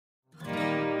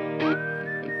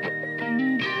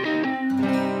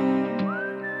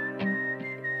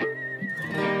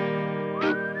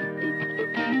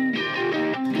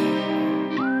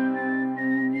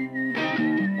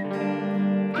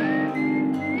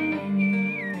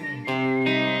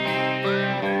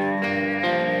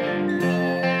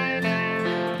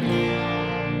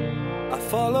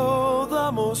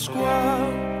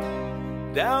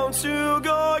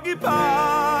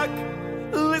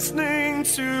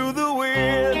to the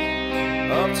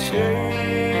wind of change.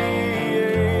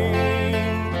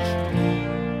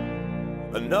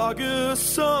 An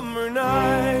August summer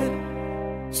night,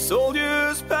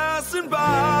 soldiers passing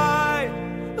by,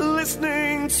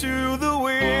 listening to the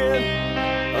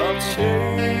wind of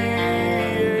change.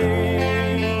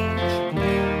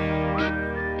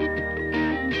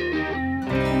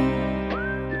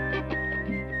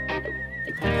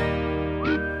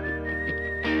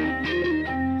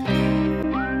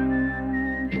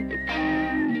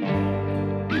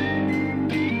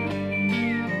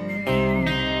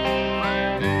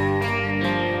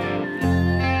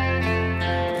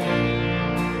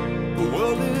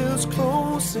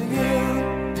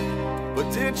 But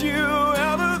did you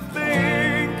ever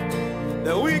think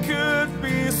that we could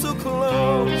be so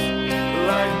close,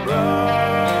 like brothers?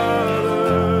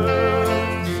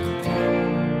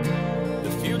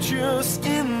 The future's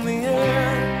in the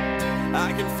air,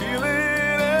 I can feel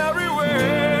it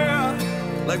everywhere,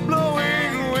 like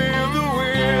blowing with the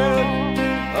wind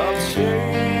of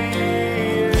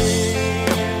change.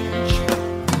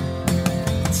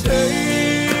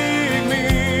 Take me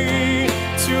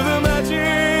to the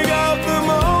magic of the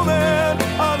moment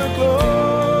on a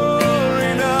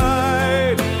glory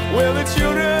night, where the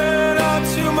children of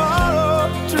tomorrow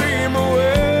dream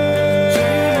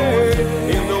away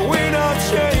in the wind of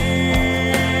change.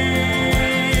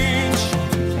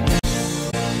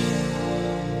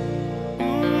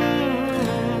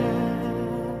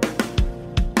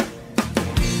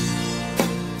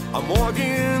 I'm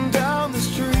walking down the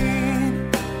street,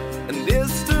 and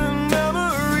distant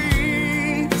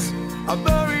memories are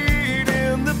buried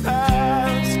in the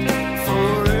past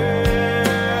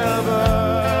forever.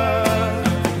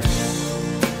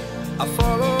 I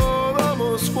follow the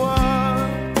Moskwa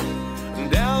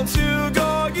down to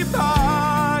Gorky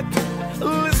Park,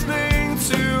 listening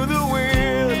to the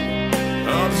wind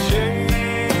of change.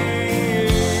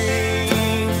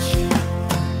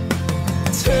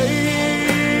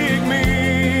 Take me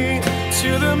to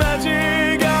the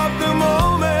magic of the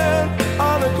moment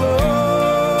on a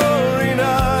glory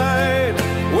night,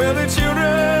 where the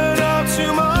children of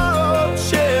tomorrow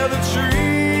share the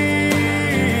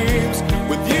dreams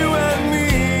with you and me.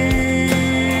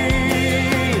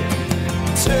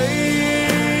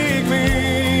 Take me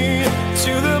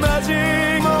to the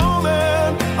magic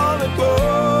moment on a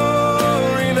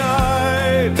glory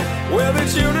night, where the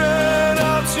children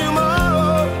of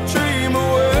tomorrow dream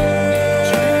away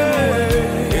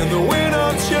in the wind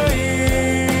of change.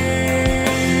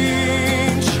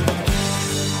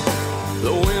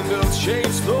 The wind of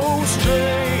change blows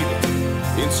straight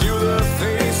into the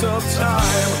face of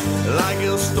time, like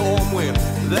a storm wind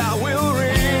that will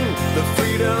ring the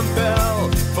freedom bell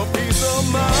for peace of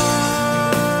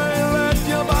mind. Let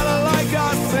your body like I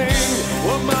sing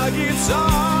what my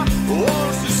guitar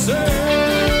wants to say.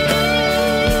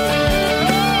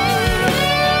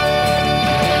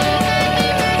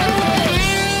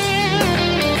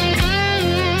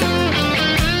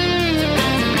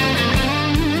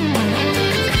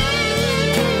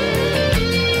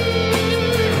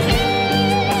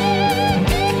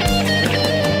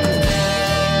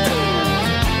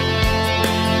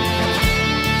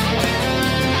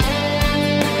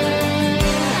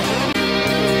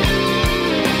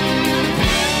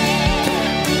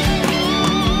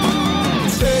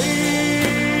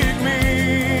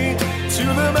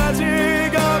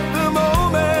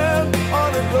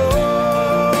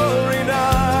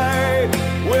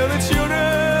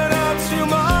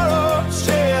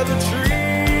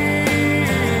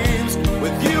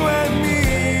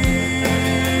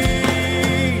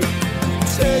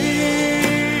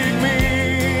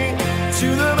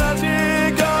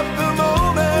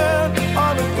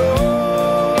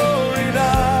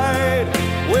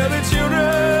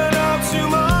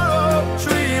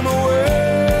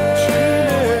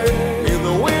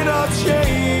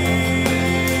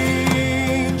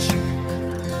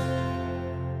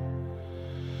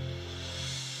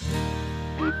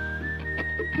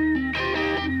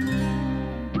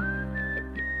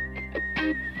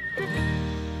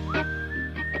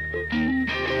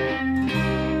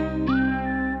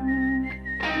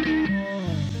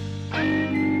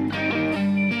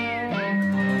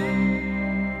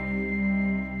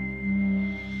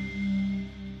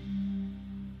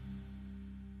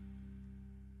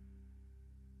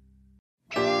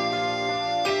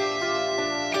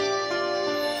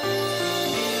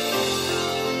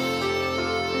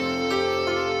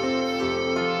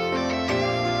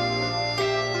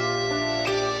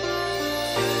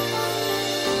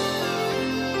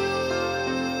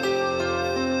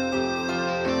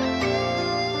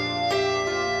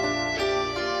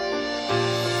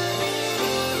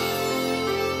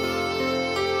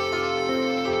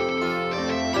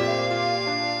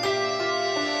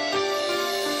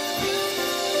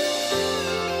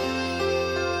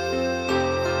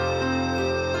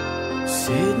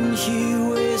 Sitting here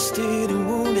wasted and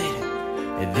wounded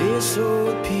at this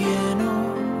old piano,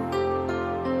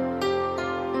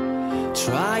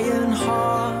 trying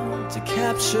hard to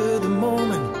capture the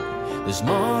moment. This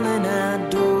morning I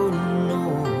don't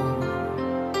know,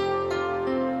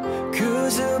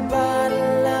 'cause a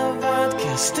bottle of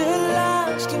vodka still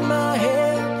lodged in my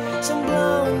head. Some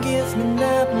blonde gives me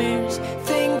nightmares,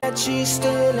 think that she's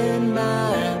still in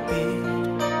my bed.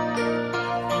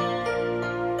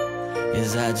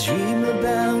 As I dream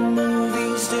about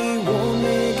movies, they won't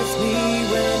make us me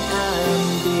when I'm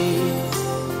dead.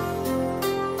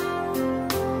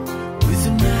 With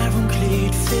an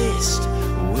iron-clad fist,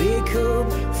 wake up,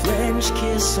 French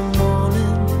kiss some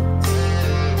morning.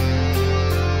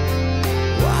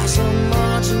 While some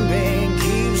marching band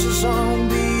keeps us on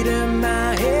beating my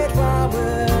head while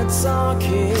we're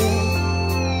talking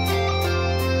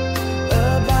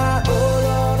about all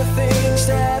of the things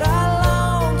that I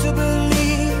long to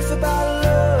believe about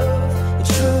love, the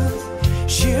truth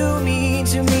you mean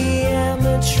to me, and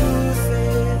the truth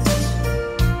is,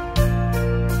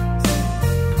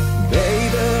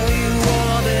 baby, you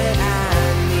are that I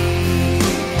need.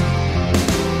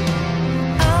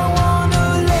 I wanna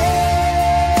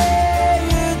lay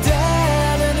you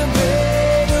down in a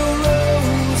bed of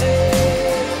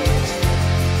roses.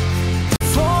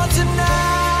 For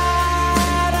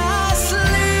tonight I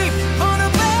sleep on a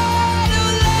bed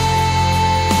of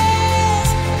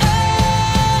lace. I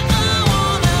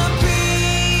wanna be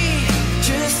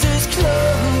just as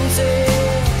close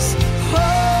as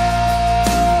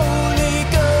Holy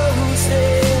Ghost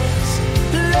is.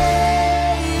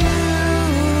 Lay you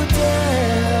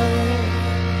down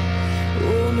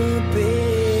on a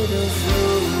bed of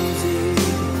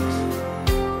roses.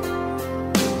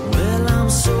 Well, I'm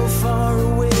so far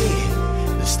away,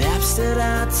 the steps that I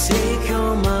take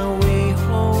on my way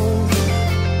home.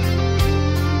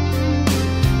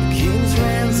 Kings,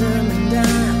 ransom, and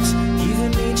dimes,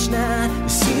 even each night, we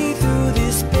see through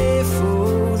this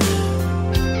barefoot.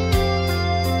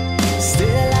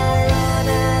 Still I run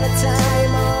out of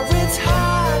time, or it's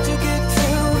hard to get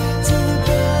through to the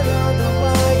bed of the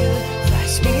wire.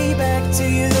 Flash me back to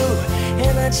you,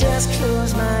 and I just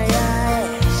close my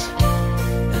eyes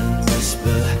and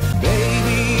whisper,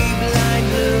 baby, blind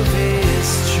love is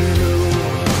true.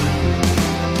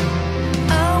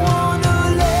 I wanna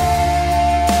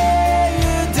lay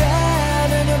you down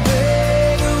in a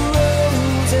bed of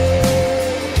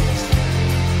roses.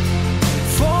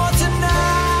 For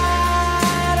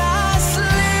tonight I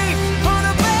sleep on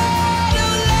a bed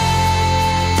of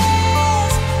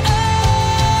lace. I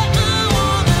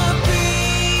wanna be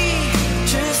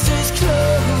just as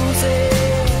close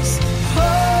as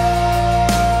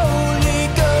Holy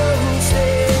Ghost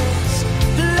is.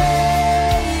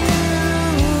 Lay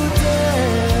you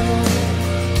down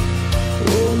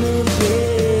on a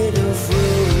bed of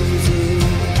roses.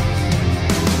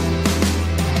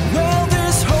 Well,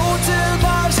 this hotel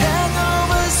bar's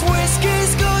hangovers,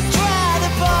 whiskey's go dry.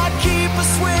 The barkeeper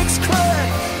swigs clerk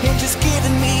and just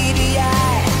giving me the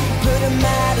eye. But I'm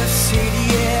out of city,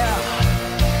 yeah.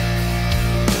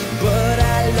 But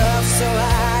I love so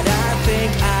hard, I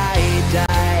think I die.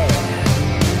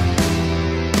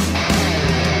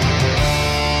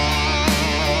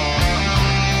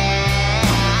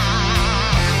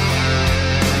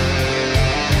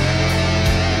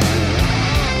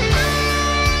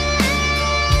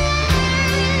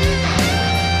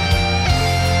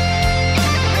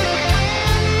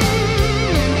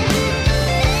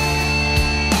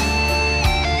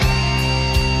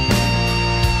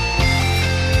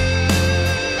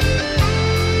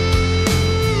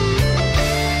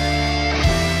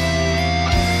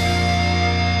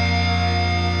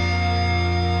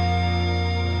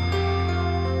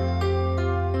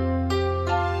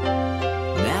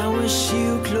 Now as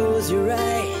you close your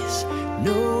eyes,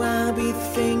 know I'll be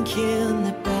thinking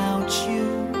about you.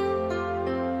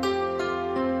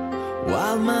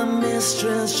 While my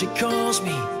mistress, she calls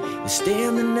me, and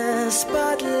stand in the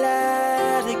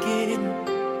spotlight again.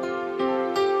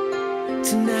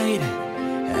 Tonight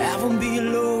I won't be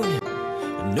alone.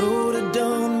 I know that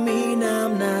don't mean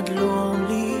I'm not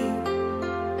lonely.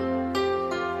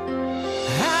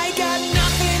 I got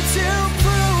nothing to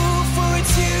prove, for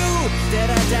it's you that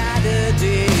I died to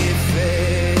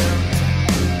defend.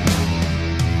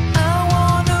 I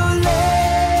wanna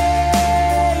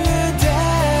lay you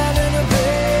down in a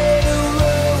bed of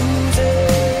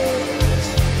roses.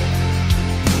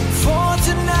 For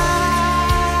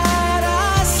tonight I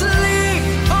sleep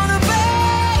on a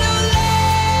bed of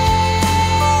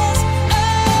lace. I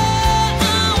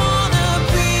wanna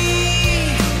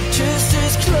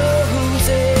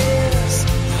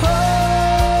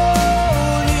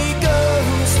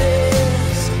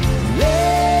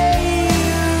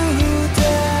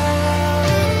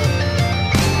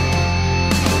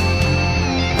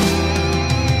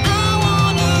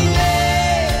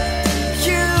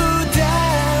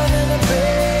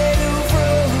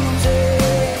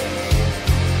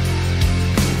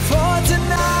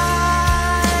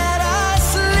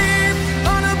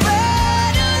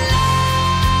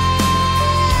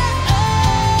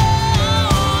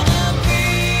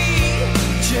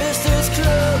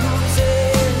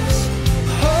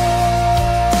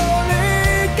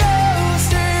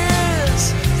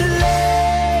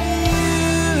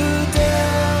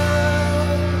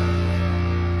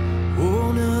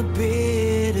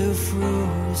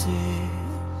roses.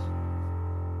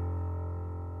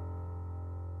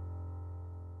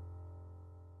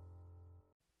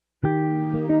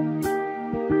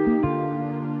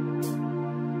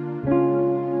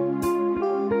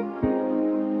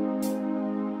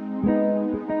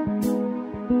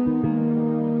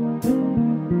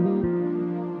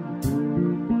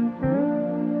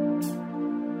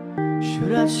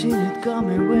 Should have seen it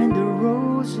coming when the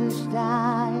roses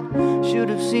died. Should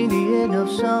have seen the end of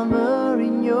summer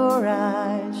in your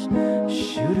eyes.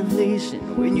 Should have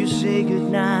listened when you say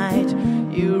goodnight.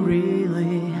 You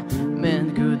really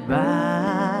meant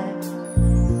goodbye.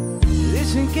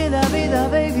 Dicen que la vida,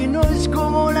 baby, no es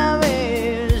como la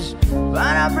ves.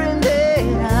 Para aprender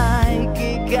hay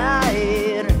que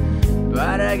caer.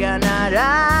 Para ganar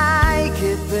hay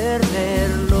que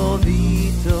perderlo.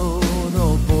 Di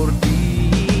todo por ti.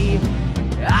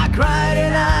 I cried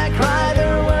and I cried.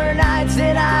 There were nights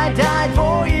that I died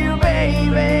for you, baby.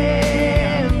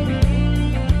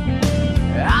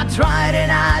 I tried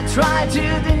and I tried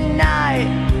to deny.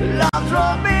 Love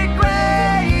drove me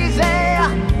crazy,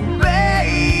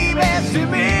 baby. Si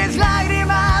mis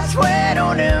lágrimas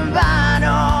fueron en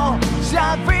vano, si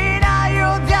al final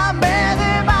yo te amé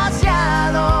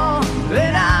demasiado,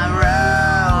 then I'm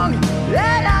wrong,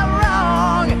 then I'm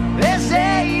wrong. This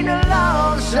ain't a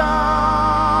love song.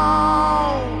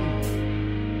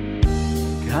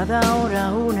 Cada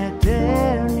hora una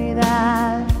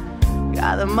eternidad,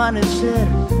 cada amanecer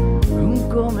un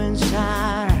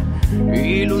comenzar.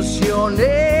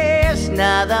 Ilusiones,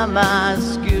 nada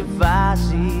más que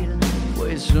fácil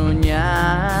fue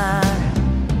soñar.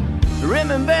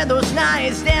 Remember those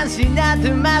nights dancing at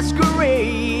the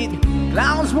masquerade.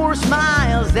 Clowns wore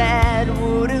smiles that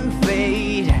wouldn't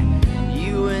fade.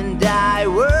 You and I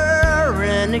were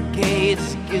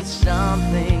renegades, 'cause some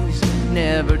things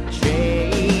never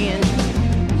change.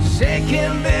 Sé que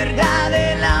en verdad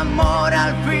el amor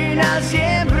al final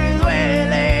siempre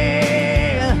duele.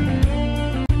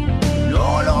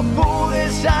 No lo pude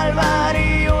salvar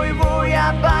y hoy voy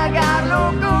a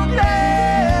pagarlo con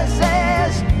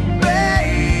creces,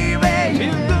 baby.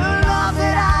 If the love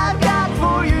that I've got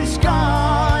for you is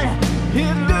gone,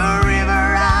 if the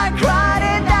river I cried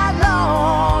in that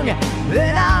long,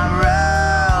 then I'm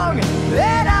wrong,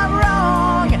 then I'm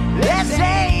wrong. This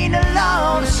ain't a love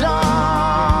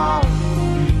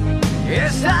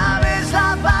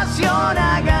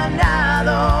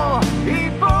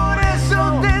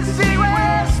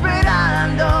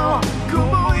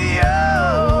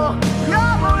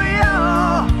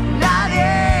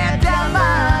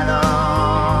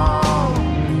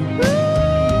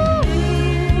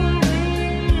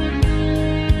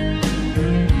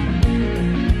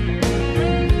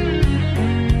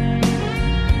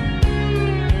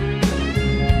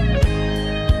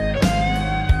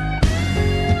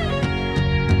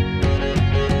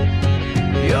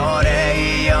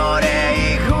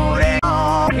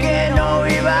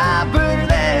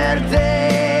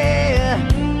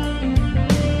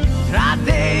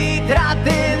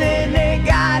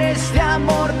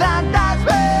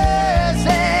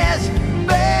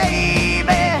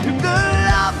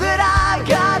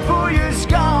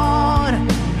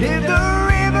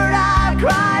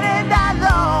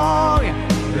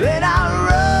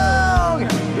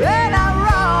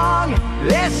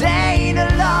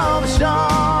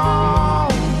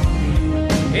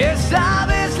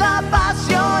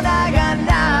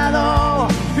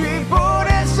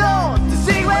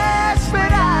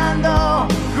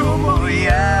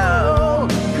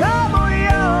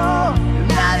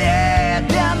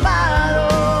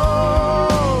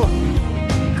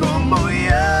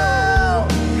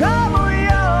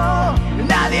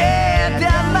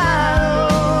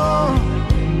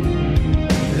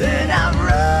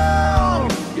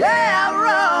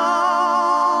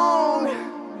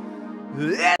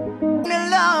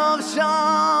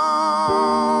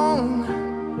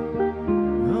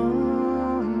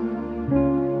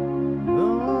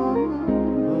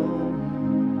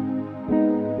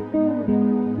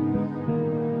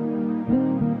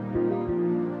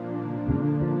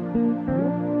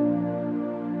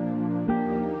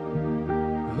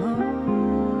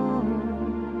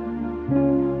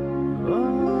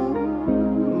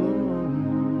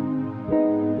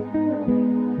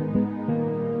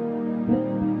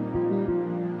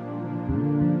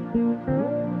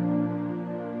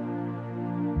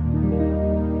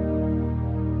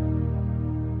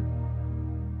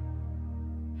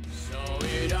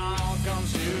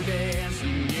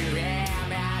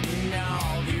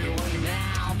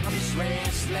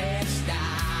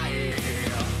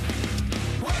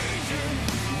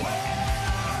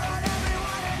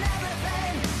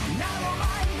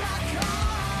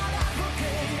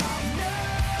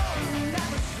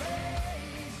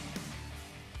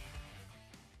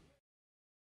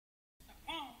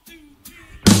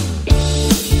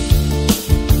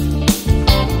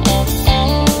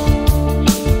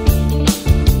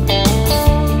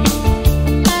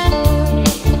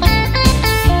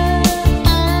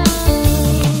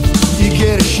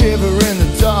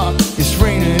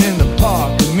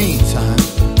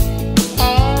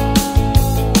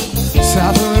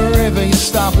whenever you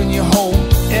stop and you hold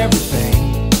everything.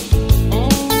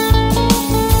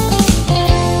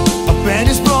 A band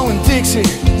is blowing Dixie,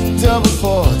 double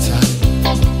four time.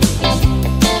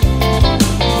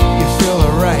 You feel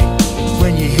alright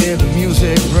when you hear the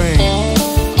music ring.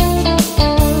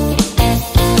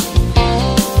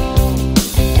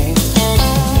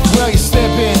 Well, you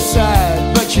step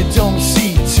inside, but you don't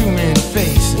see too many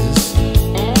faces.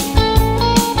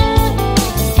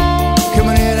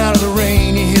 Coming in out of the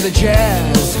rain, you hear the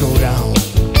jazz go down.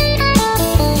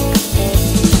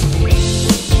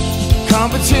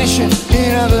 Competition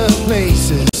in other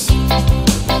places.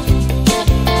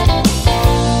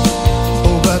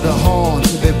 Oh, but the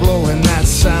horns, they're blowing that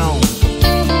sound.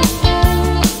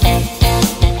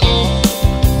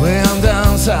 Way on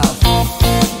down south,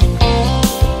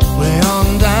 way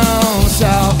on down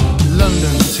south,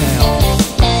 London town.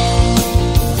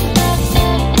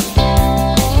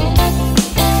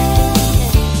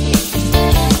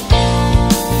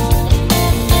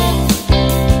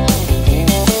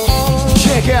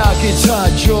 Check out Guitar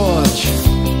George,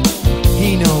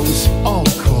 he knows all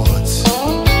the chords,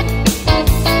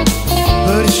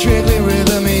 but it's strictly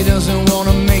rhythm, he doesn't want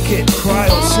to make it cry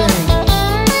or sing.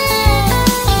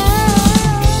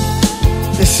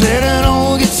 They said an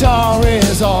old guitar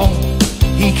is all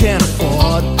he can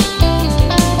afford,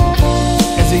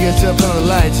 as he gets up under the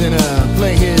lights and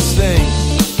play his thing.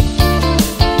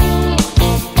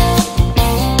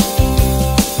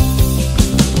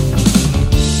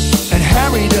 And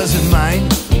Harry doesn't mind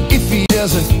if he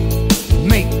doesn't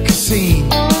make a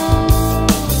scene.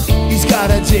 He's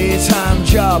got a daytime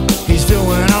job, he's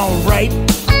doing alright.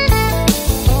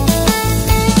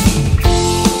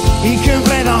 He can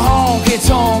play the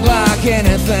honky-tonk like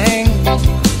anything.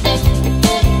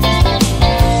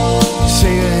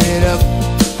 Say you head up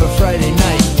for Friday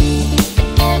night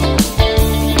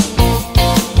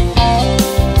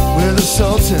with the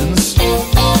Sultans,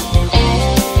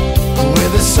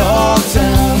 with the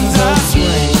Sultans of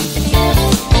Swing.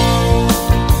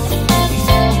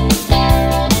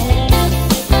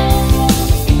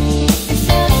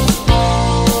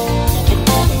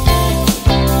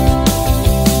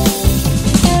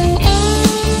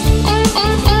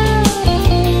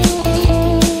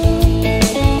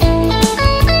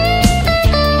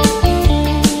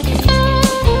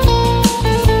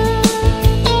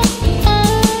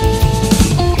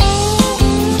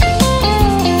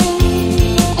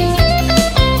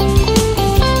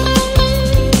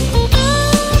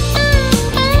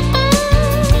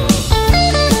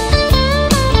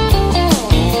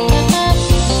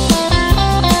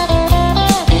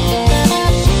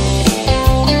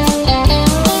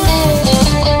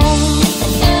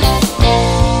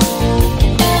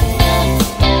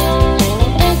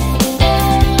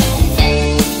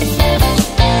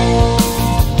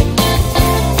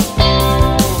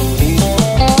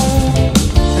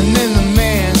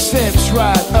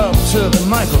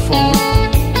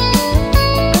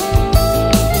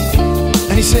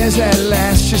 At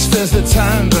last, just as the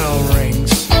time bell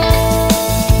rings.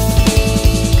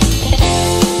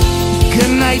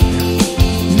 Good night,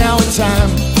 now it's time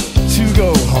to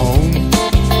go home.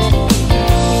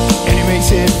 And he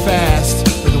makes it fast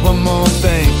with one more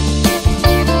thing.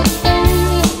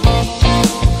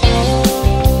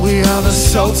 We are the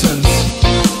Sultans,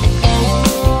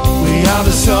 we are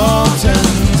the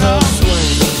Sultans of Swing.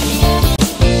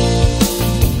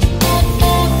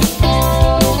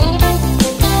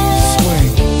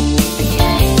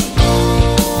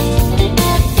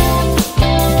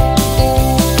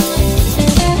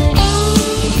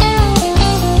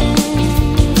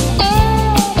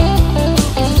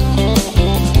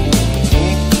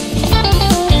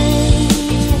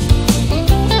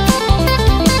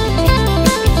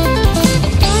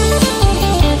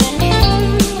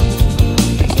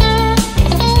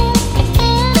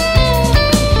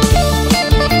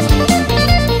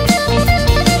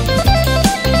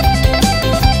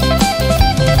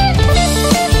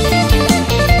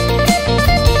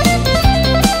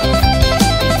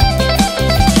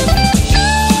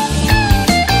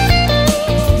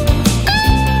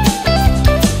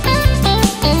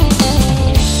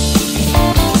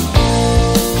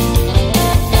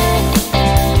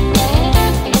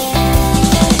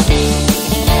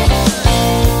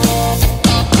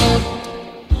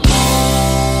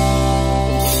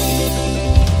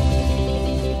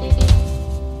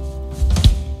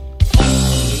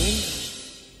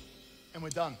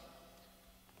 Done.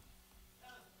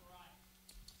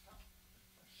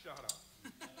 Shut up.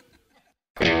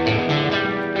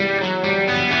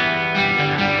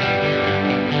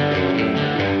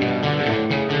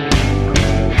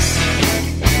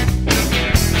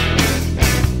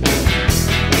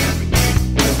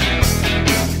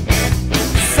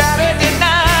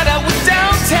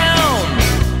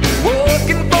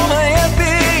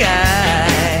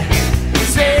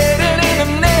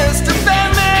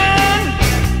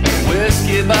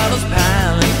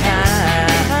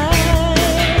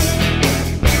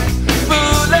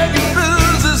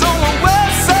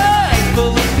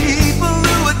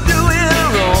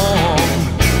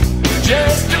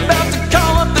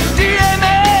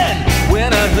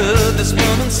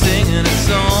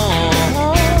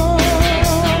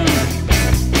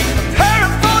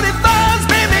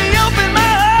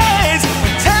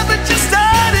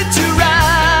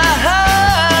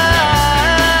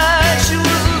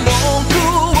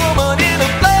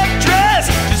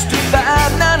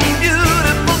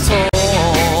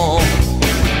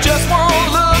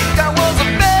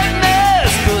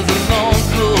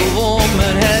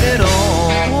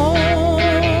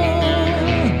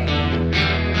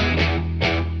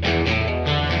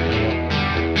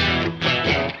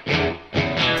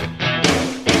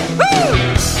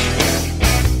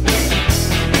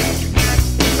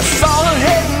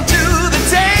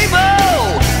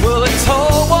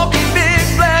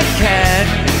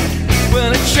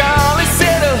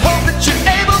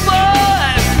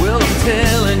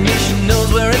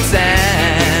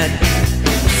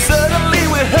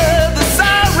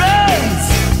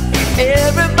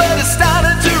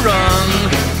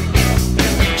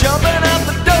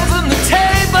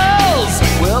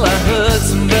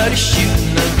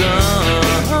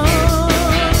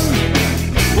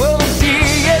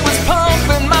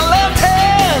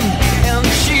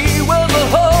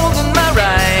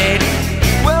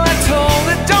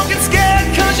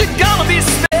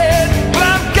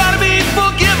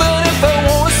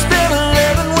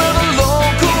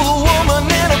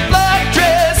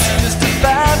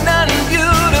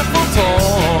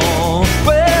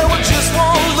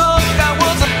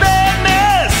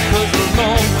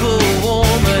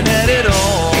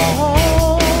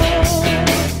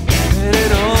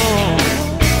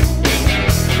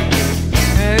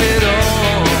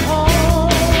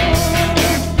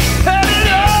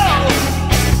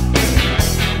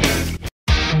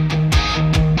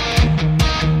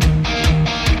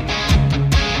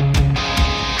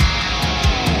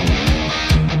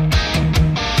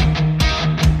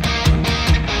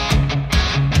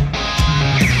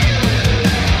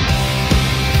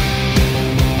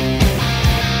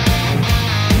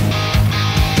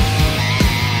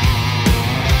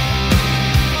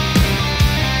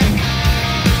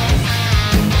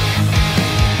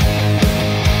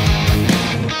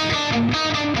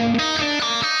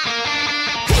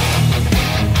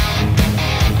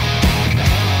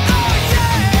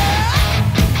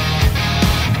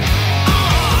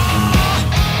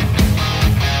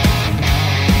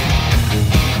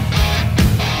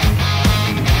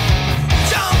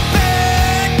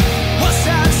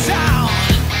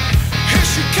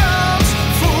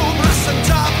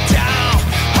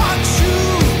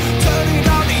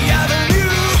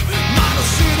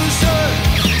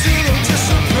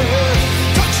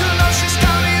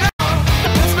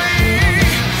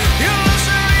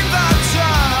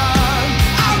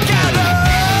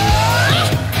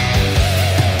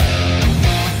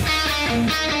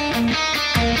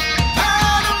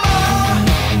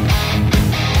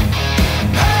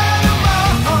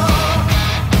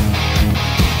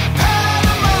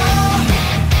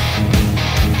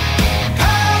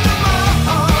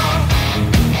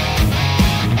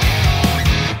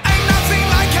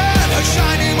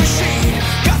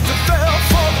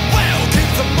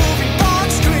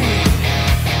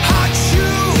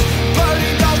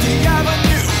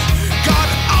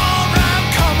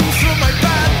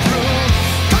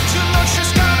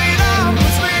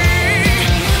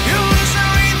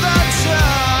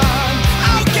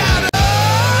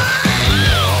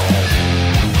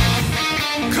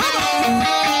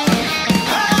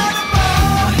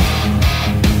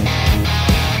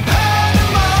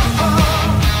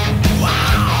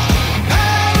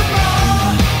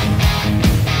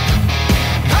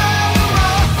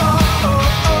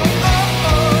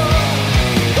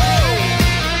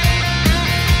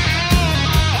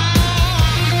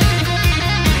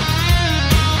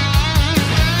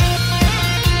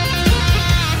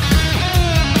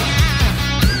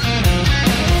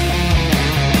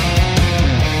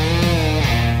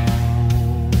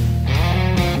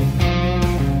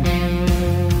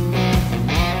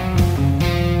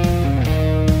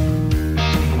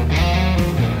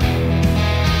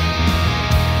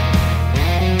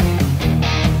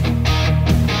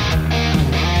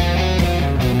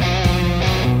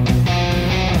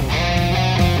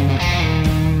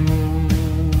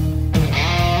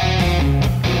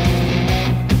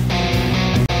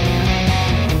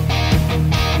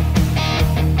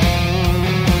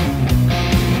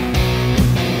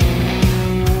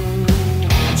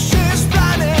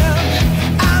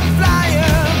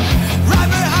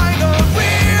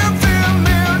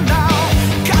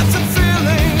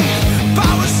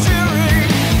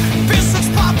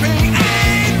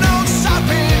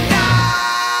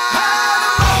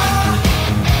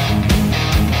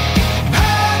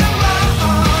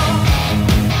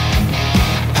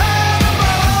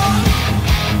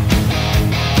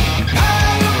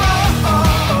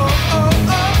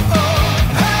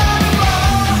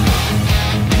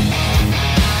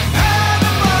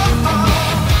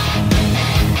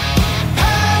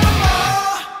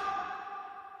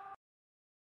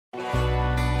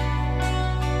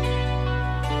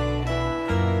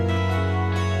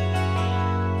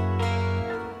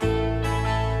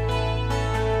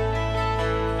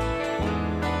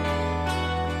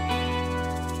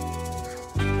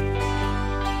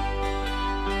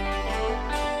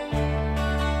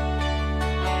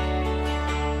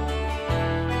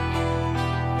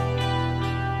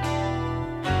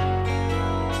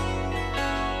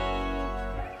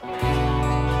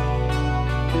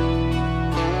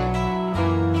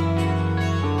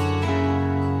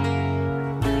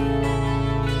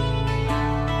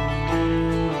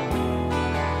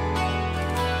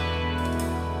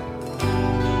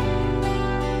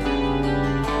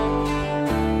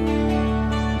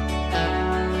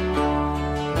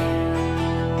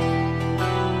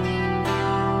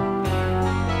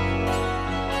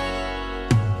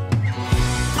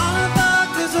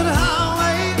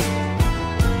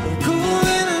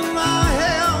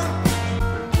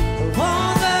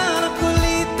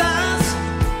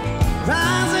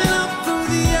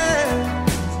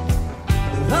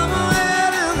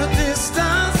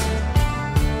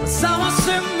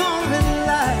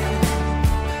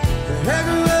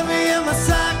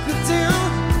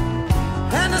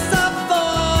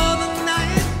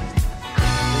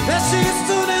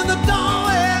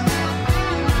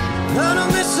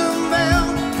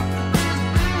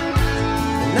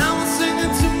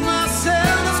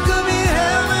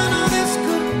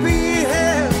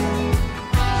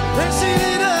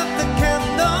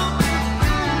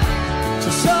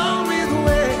 show me the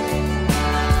way.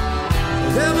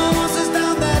 There were voices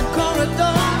down that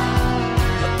corridor.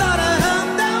 I thought I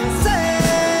heard them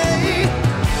say,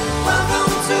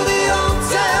 welcome to the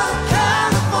Hotel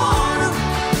California.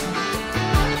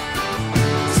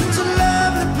 Such a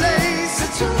lovely place,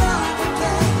 such a lovely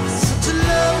place, such a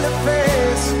lovely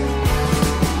face.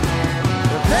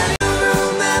 Plenty of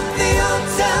room at the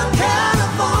Hotel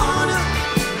California.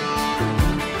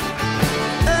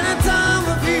 Any time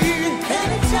of year,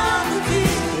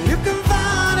 you can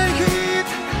find a heat.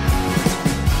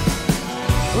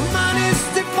 Money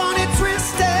stick, funny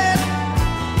twisted.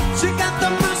 She got the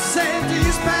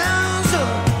Mercedes Benz.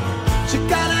 She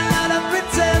got a lot of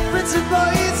pretty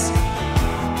boys.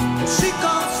 She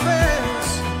calls friends.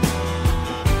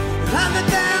 And the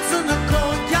dance in the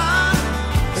courtyard,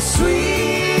 the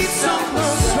sweet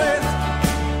summer sweat.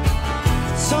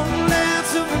 Some dance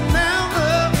to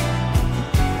remember,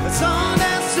 some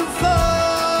dance to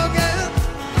forget.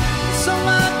 So I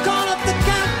called up the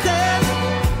captain.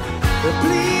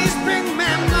 Please bring me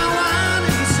my wine.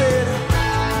 And he said,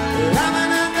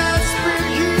 having a that spring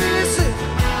years,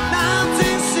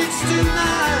 1969.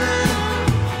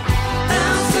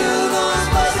 And still those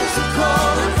voices are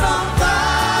calling from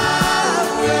far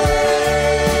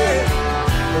away.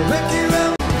 Wake you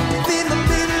up in the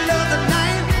middle of the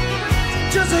night,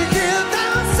 just to hear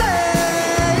them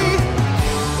say,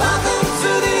 welcome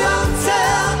to the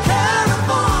Hotel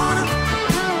California.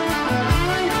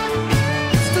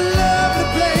 It's a lovely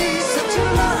place, such a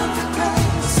lovely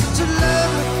place, such a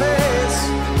lovely place.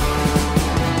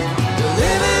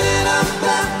 Living it up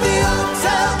at the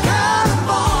Hotel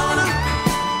California.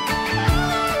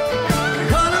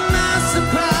 What a nice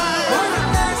surprise, what a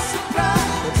nice surprise.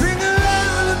 Bring a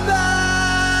lullaby.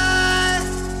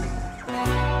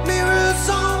 Mirrors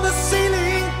on the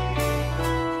ceiling,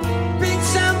 big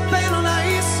champagne on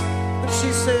ice. And she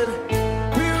said,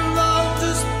 we're all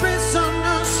just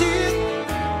prisoners here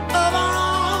of our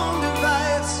own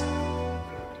device.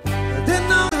 I didn't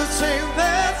know the same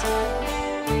that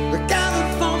the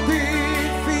gathered for a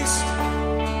big feast.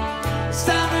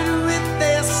 Started with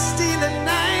their stealing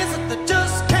knives, that they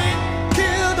just can't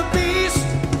kill the beast.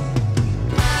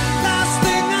 Last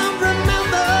thing I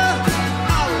remember,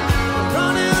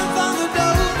 running for the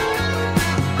door.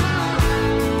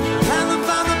 And the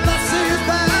father passes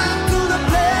back to the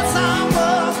place I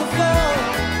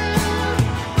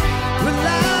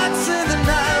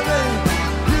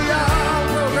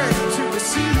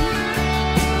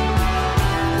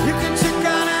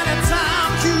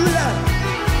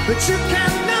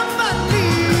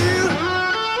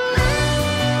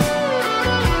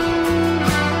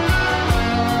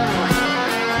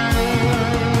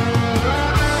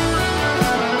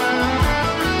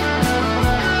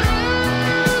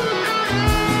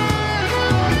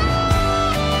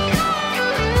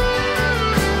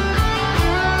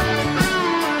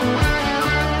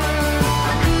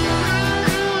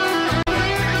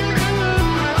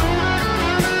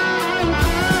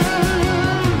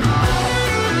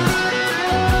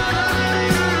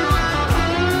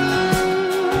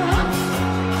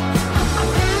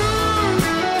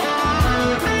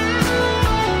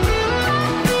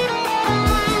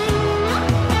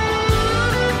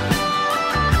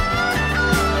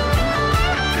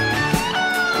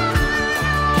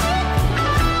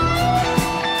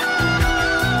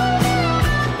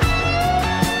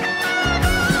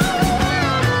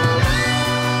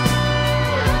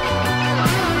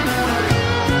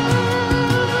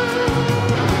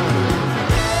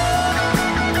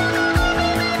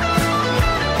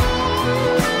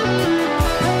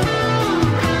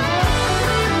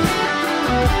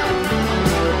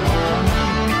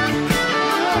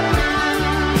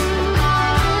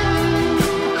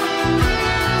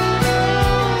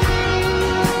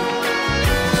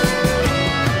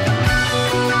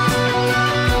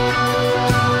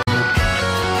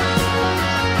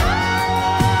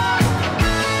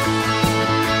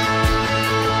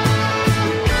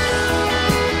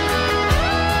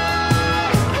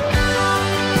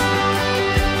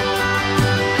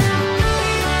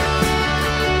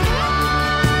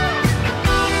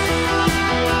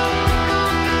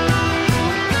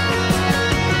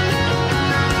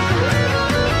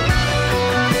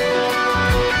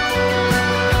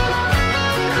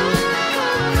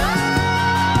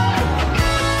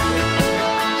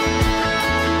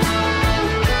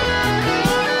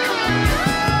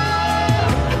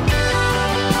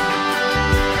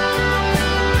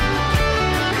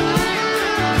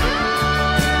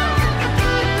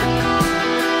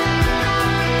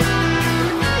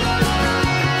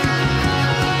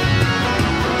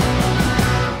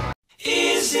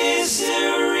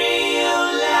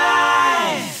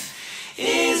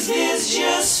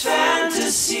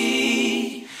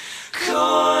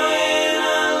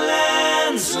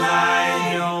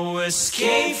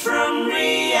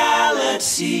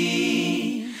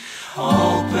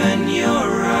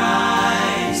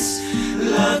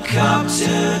look up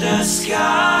to the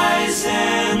skies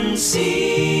and see.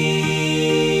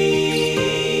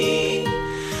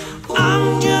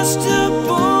 I'm just a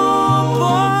poor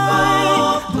boy,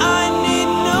 I need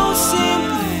no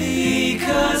sympathy,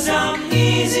 'cause I'm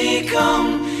easy come,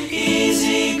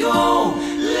 easy go,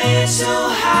 little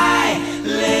high,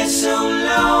 little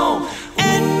low.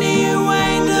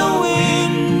 Anyway the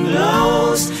wind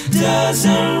blows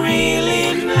doesn't really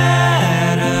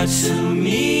matter to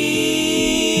me.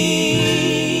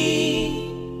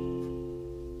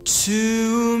 To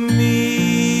me.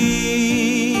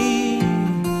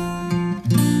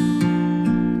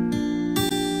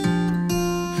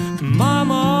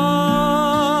 Mama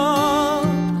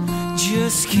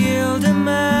just killed a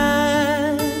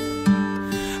man,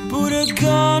 put a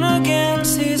gun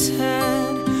against his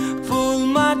head, pulled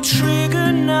my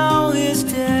trigger, now he's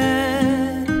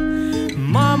dead.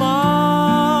 Mama,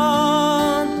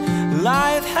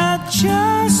 life had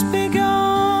just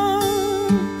begun,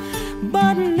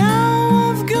 but now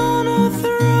I've gonna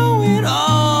throw it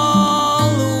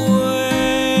all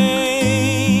away.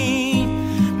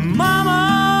 Mama,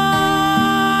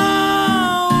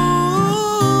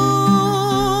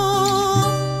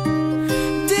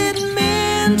 didn't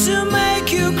mean to make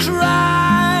you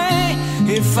cry.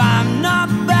 If I'm not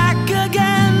back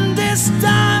again this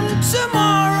time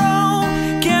tomorrow,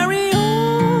 carry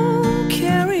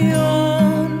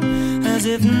on, as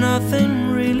if nothing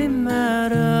really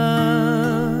matters.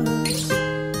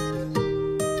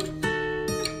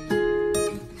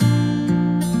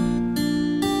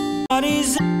 What is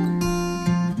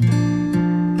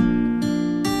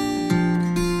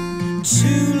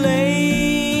too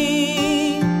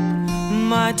late?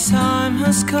 My time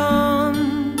has come.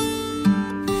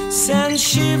 Send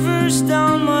shivers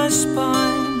down my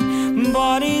spine,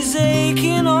 body's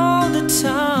aching all the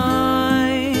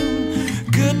time.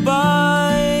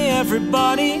 Goodbye,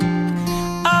 everybody,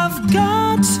 I've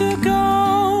got to go.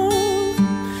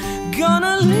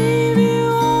 Gonna leave you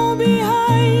all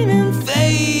behind and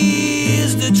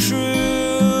face the truth.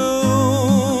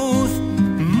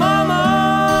 Mama,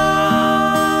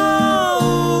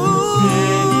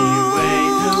 anyway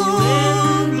the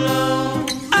wind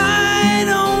blows, I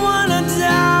don't wanna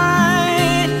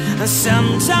die. I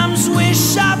sometimes wish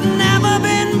I've never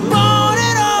been born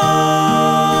at all.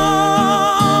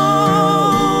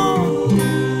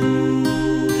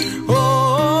 Oh,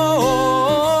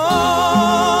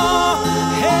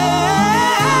 hey.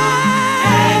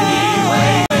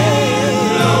 Anyway wind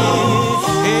blows,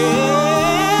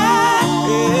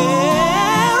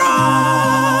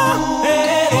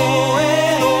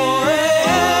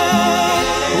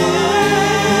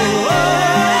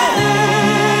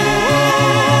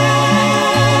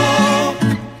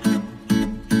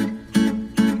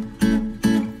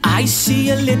 I see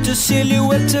a little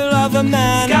silhouette of a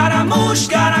man.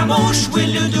 Scaramouche,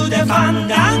 will you do the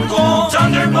fandango?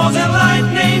 Thunderbolts and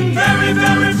lightning, very,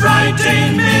 very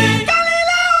frightening me.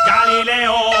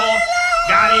 Galileo,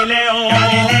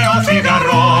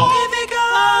 Figaro.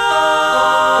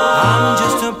 I'm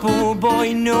just a poor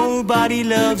boy, nobody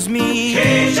loves me.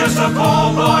 He's just a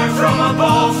poor boy from a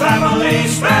poor family,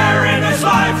 sparing his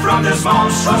life from this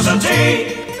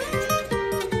monstrosity.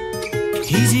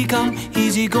 Easy come,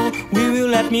 easy go, will you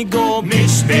let me go?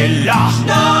 Bismillah,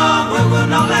 no, we will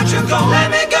not let you go, let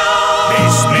me go.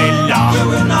 Bismillah, we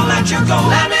will not let you go,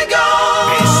 let me go.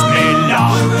 Bismillah,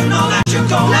 we will not let you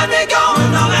go, let me go. We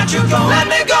will not let you go, let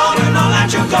me go. We will not let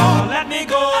you go, let me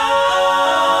go.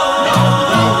 No,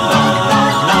 no, no, no,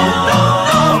 no, no,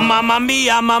 no. Mamma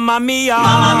mia, mamma mia,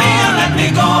 mamma mia, let me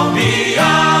go.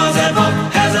 Beelzebub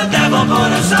has a devil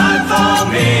put aside for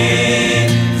me,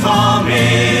 for me.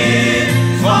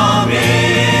 For me.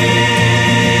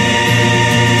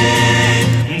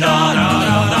 Da da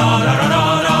da da da da da da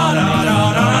da da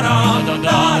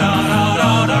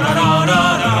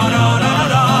da da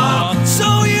da. So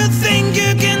you think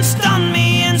you can stun me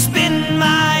and spin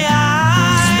my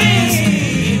eyes?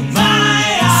 Spin my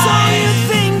eyes. So you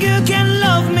think you can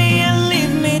love me and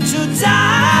leave me to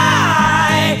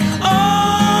die?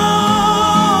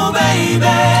 Oh,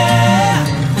 baby,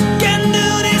 can do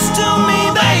this to me,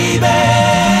 baby.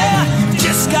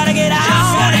 Just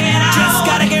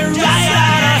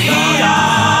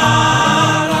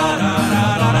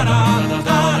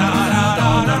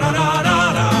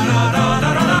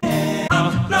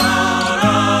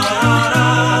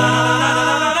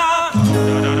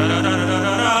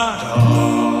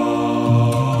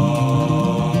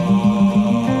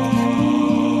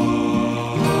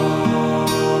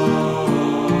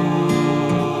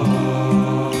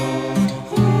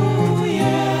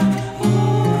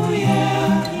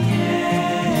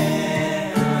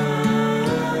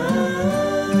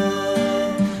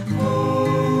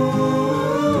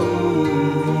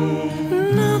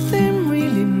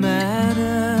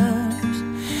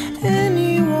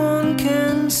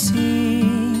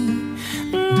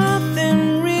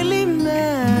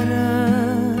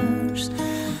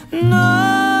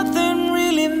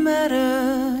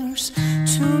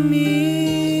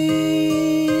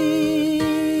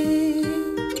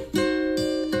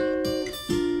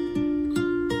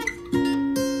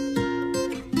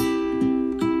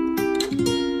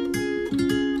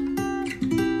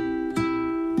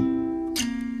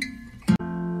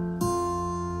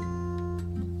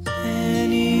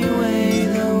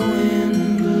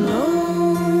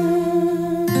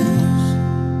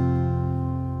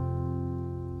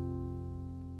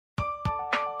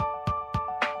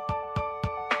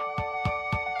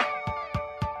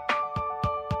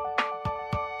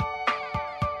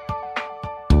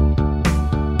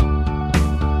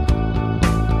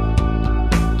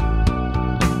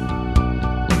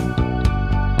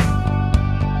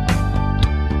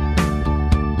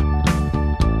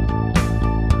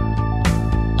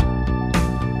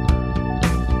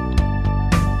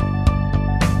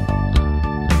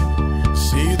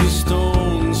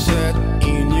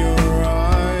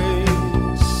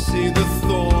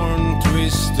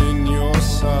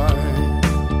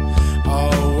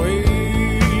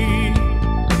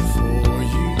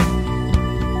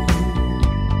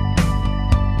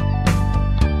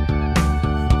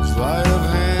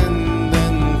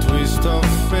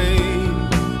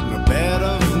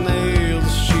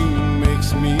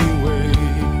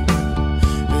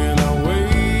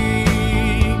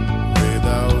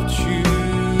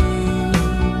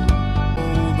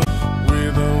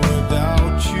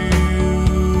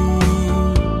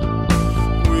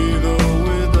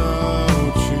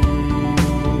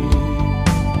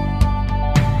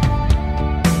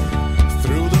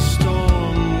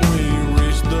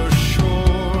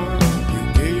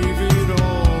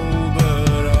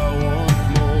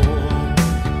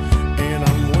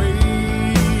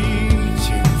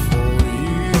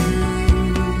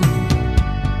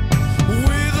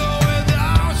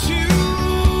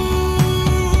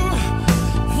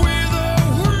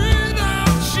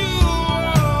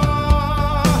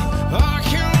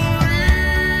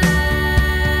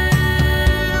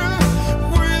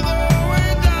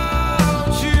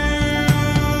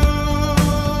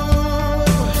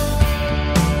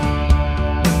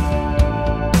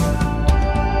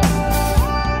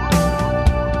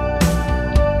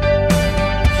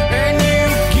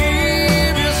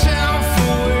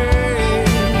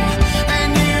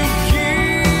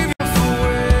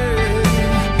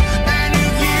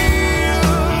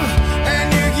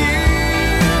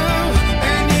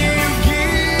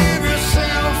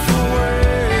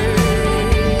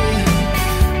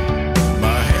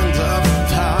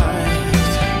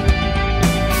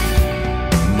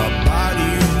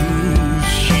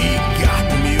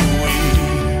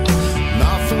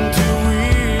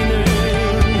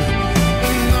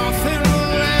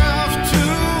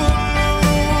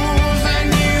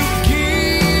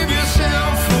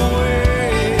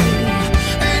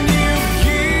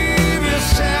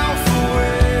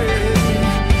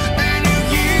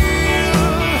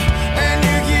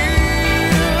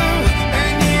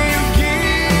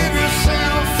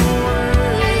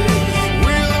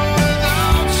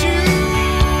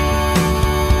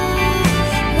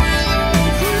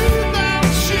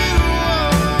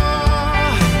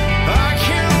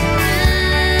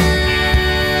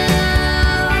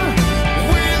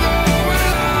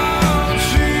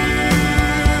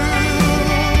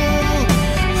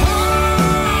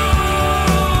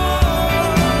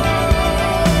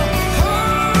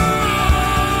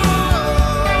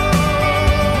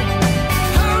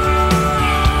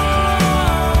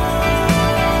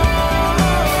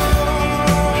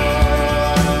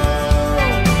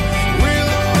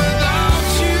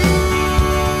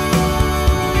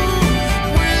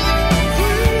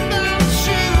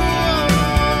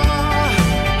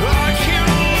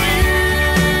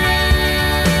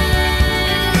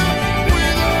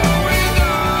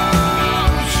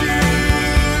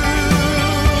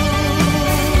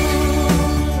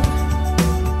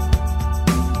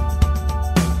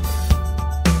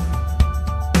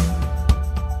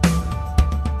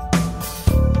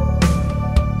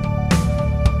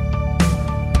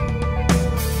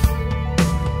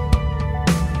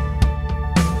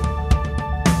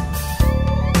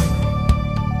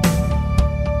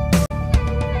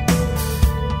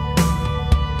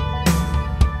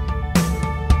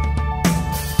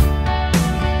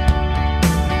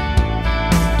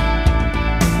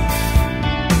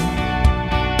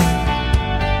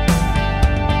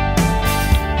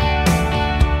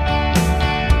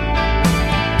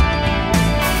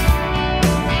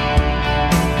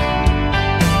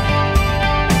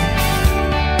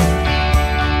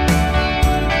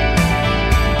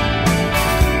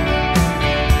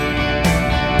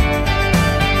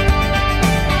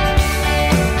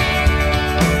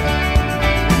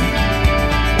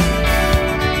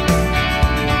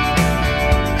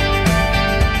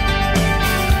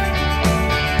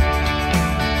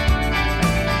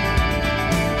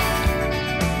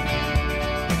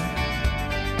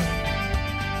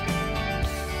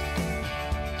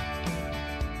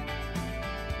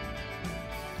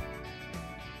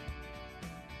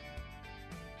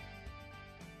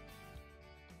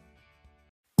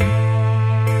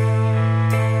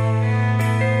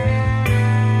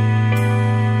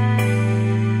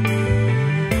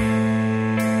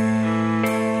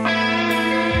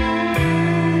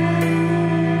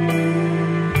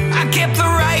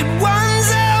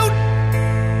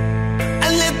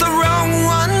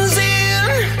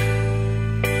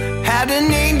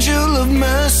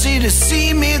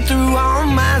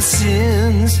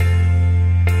sins.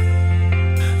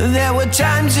 There were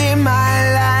times in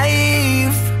my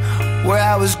life where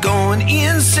I was going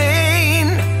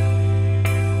insane,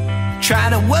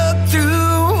 trying to work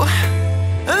through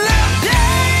the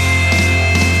pain.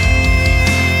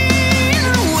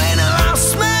 When I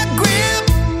lost my grip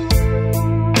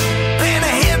and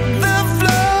I hit the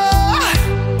floor,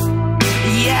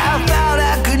 yeah, I thought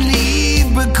I could leave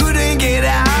but couldn't get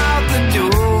out the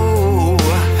door.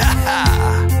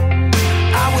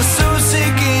 I was so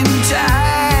sick and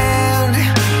tired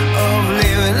of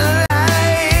living a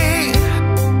lie.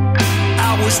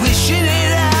 I was wishing that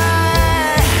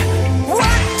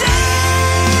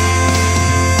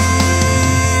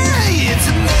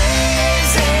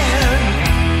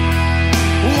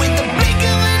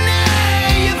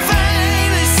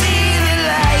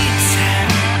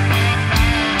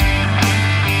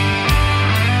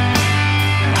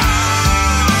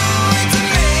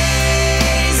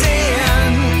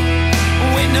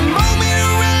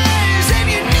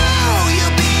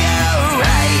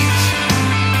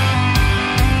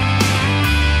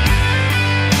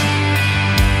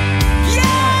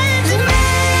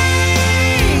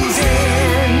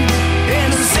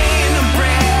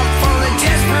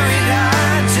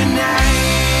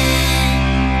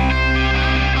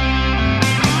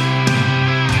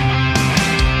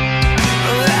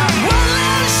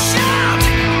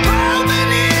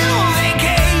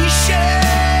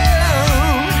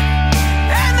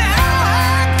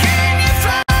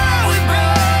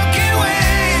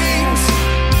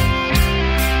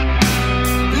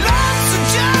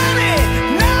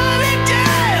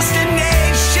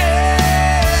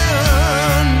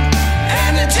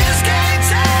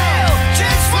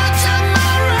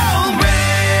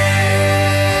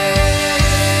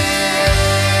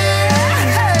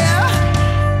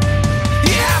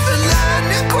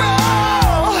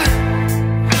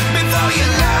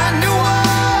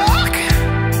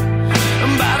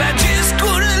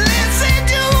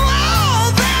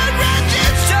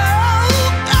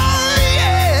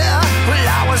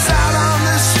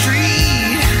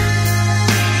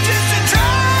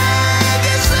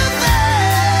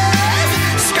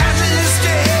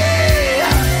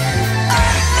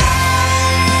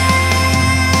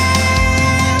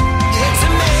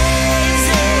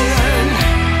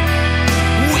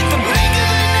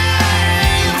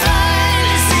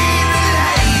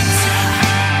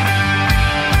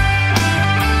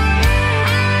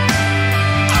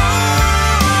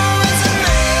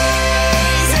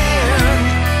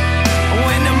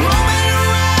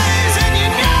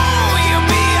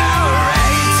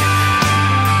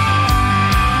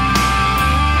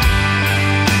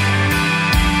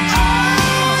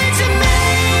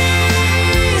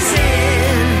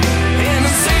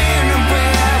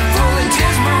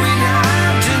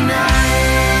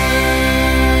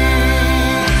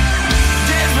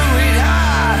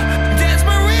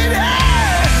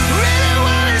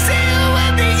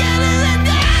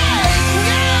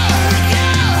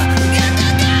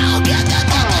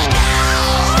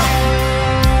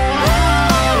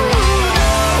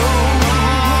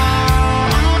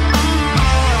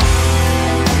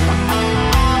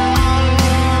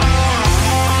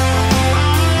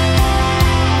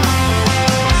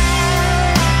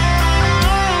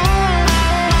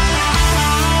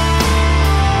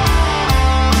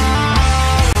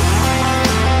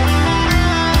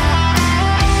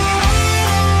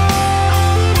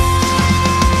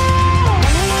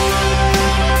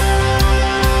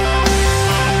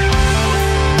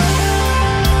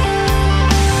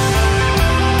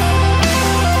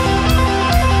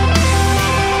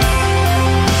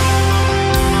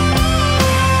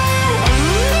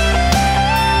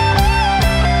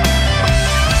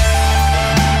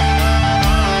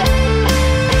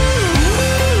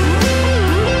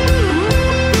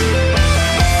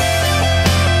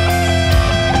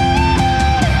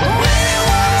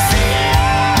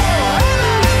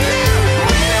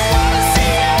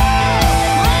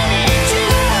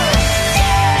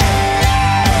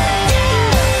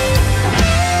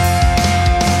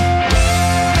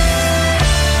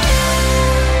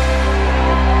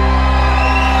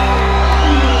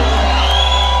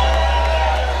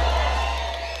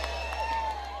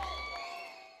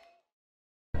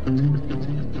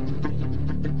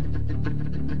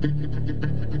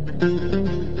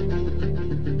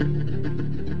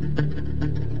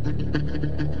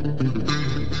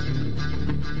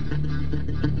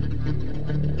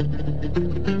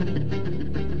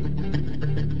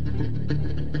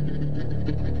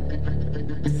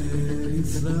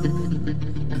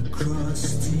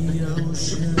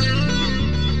ocean.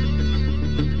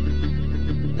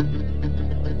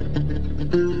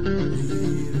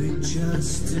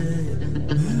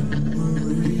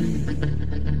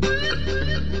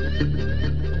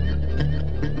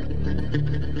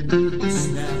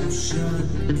 Snapshot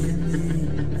in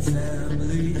the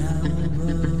family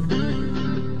album.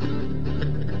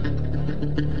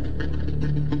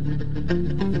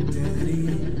 Daddy,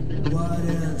 what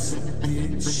else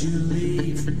did you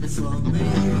leave for me?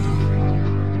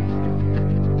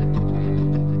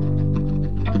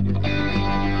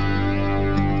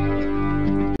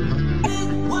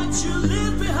 What you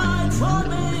leave behind for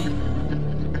me?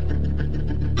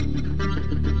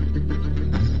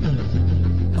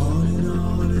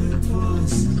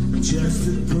 Just a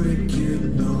break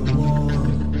in the wall.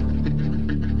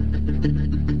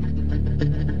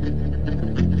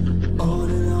 All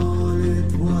in all,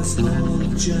 it was all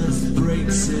just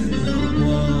breaks in the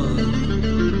wall.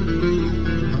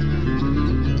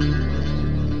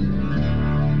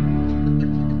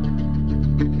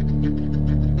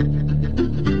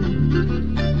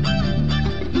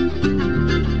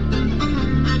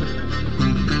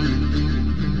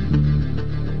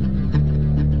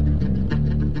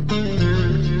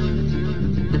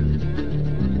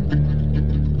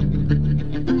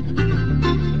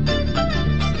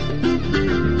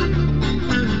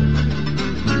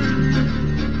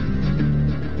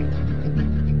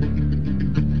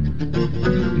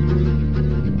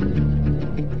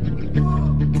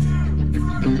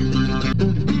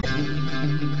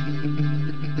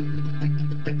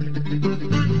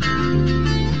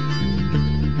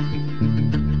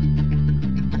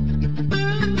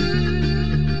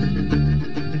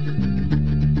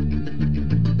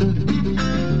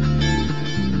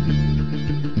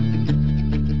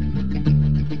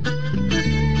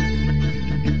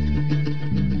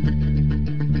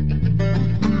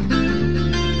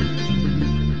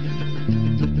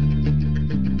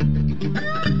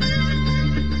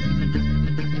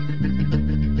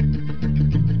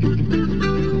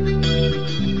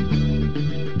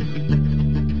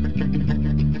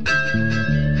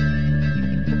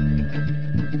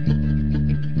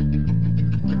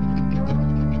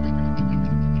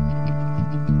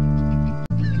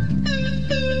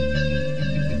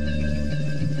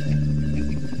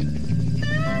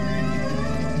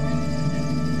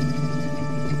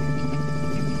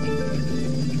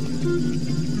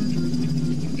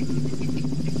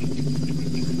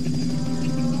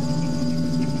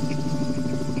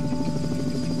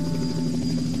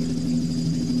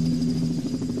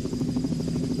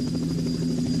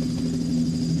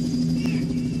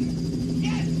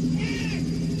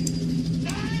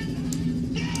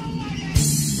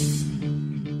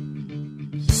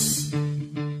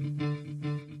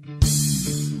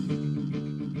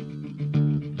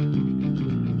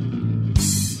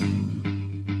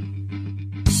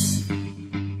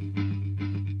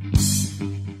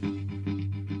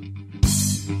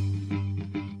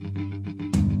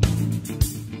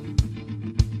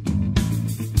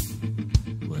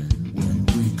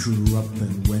 Grew up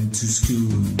and went to school.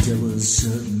 There were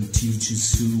certain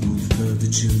teachers who would hurt the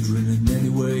children in any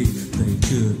way they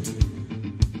could,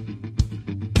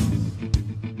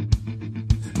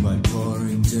 by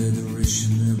pouring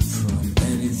derision upon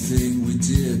anything we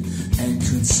did, and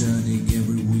concerning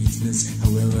every weakness,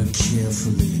 however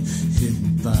carefully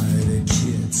hidden by the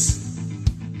kids.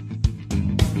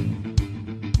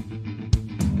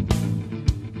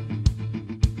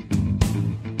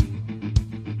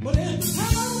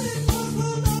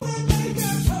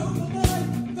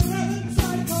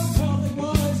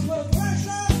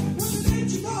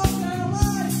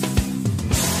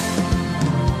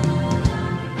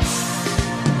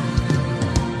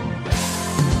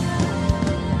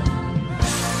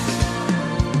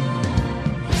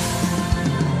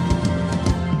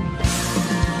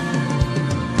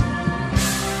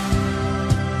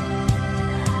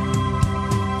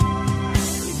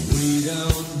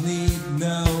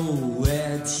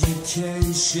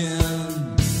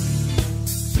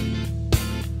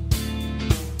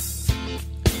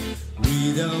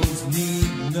 We don't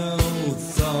need no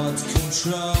thought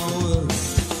control,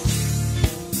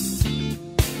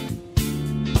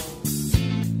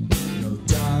 no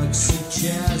dark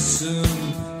sarcasm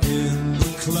in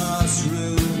the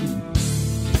classroom.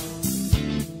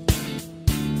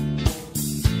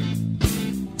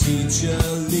 Teacher,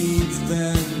 leave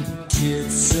them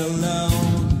kids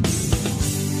alone.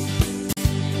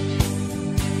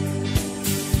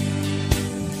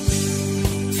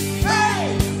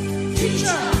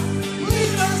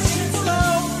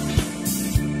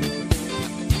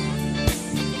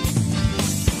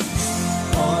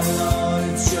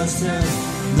 Just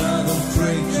another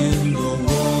break in the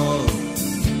wall.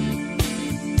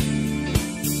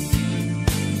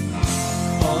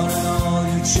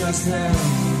 just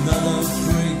another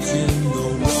break in the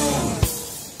wall.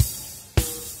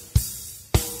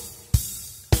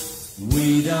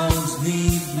 We don't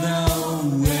need no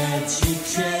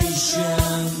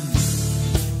education.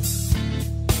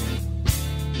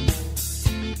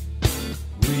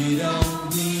 We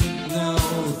don't need no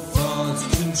thought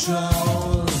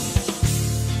control.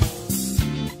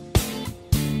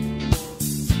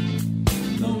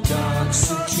 No dark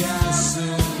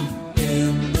sarcasm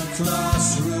in the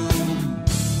classroom.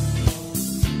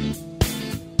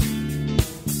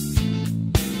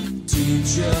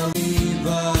 Teacher, leave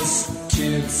us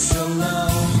kids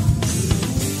alone.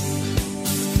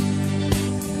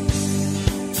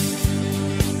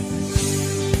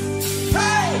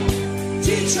 Hey,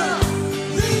 teacher,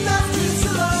 leave us kids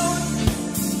alone.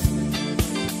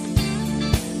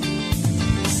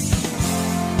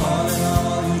 All in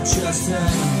all, you just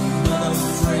another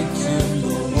break in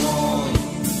the wall.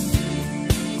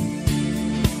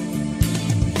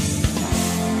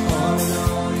 All in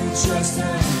all, you just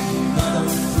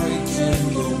another break in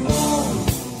the wall.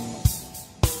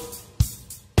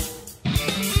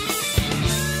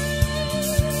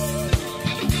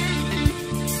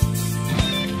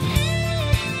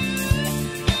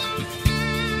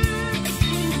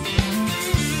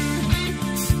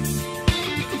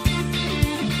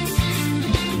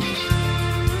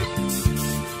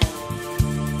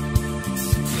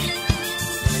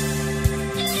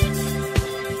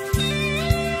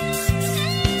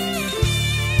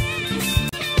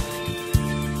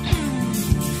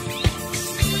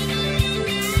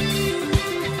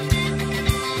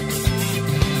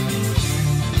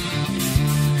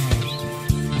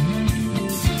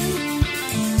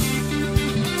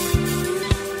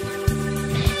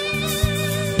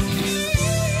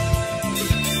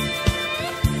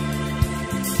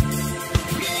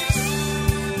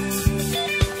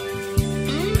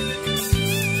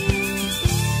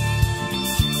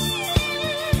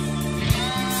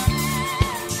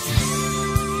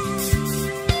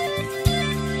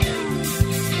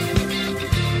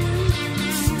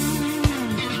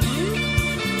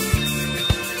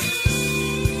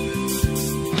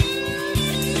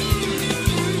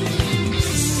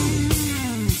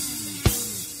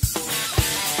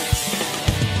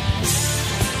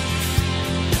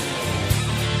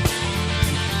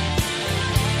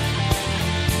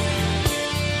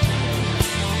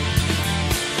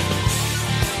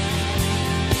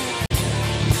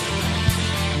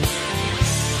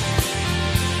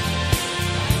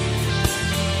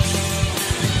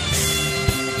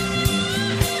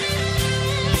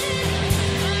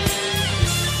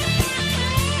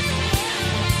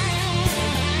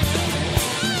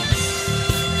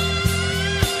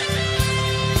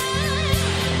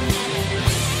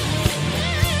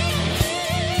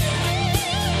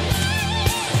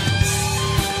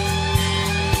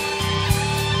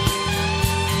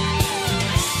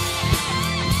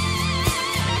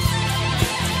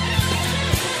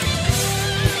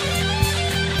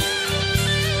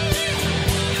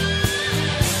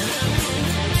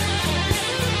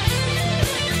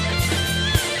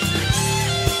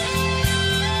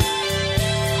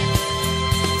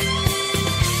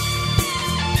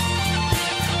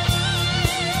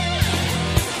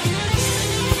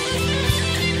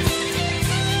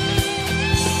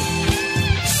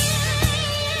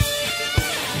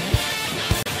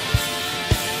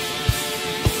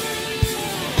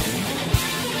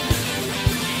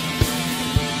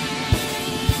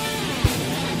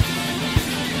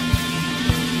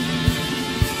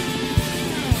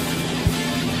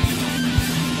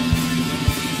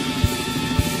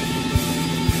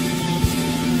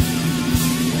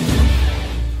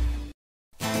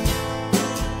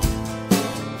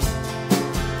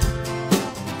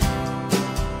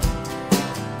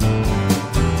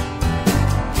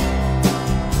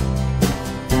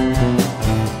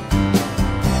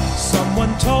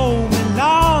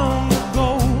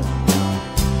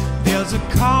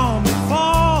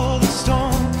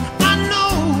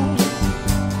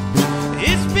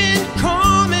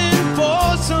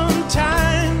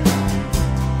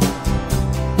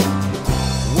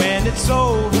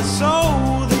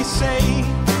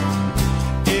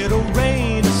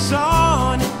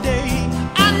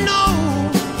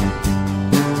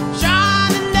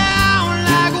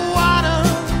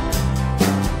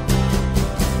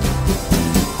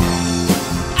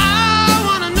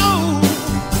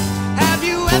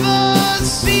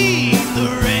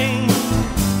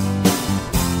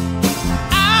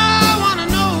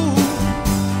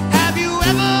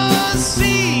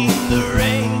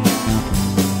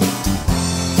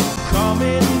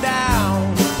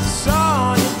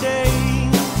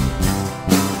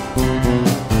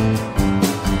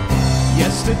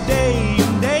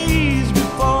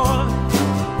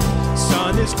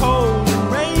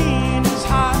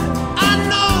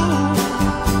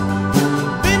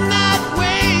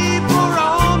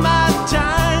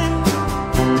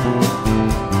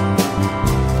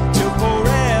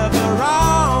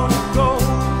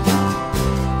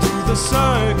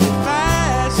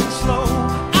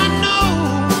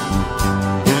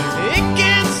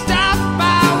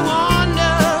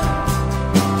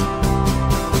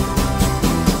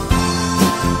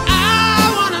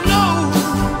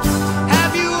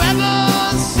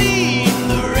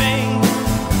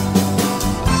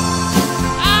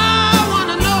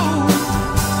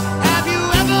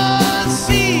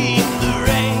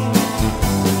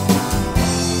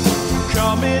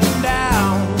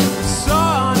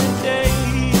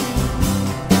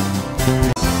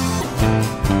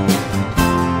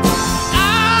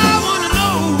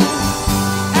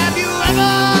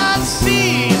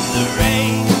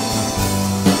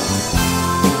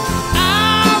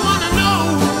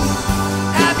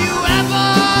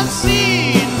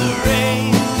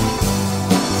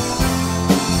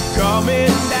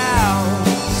 coming down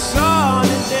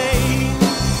sunny day.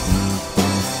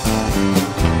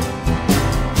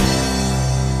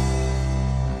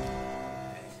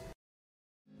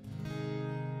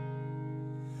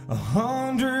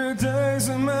 100 days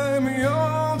have made me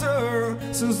older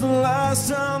since the last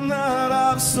time that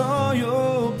I saw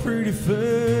your pretty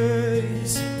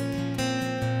face.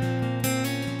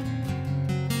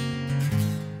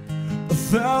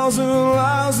 1,000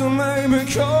 lives have made me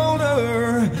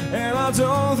colder, and I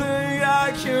don't think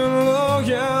I can look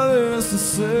at this the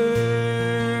same.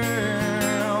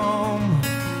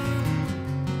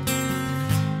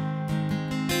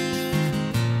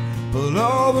 But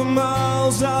all the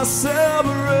miles I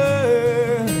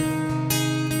separate,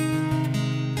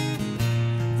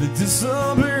 they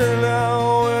disappear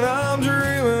now when I'm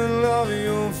dreaming of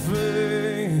your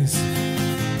face.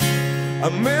 I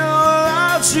may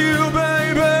without you,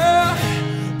 baby,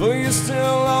 but you're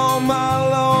still on my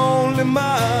lonely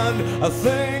mind. I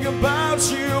think about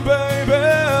you, baby,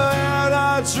 and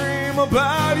I dream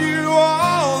about you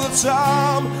all the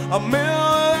time. I may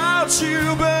without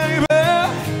you, baby,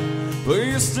 but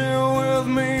you're still with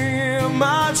me in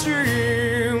my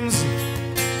dreams.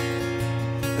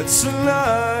 And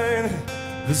tonight,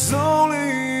 there's only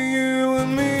you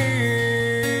and me.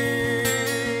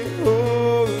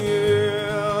 Oh yeah.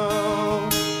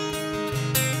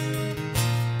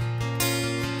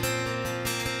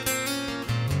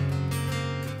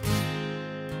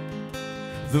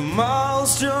 The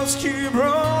miles just keep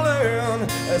rolling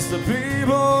as the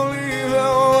people leave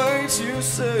their way to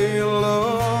say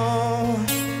hello.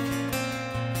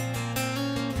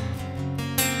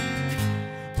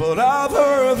 But I've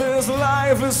heard this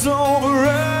life is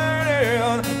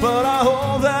overrated, but I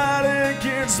hope that it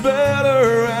gets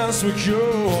better as we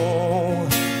go.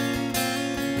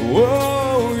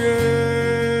 Oh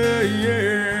yeah,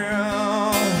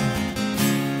 yeah.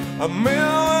 I'm in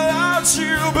without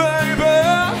you, baby,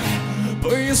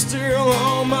 but you're still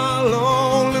on my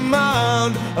lonely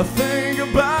mind. I think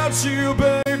about you,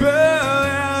 baby,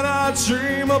 and I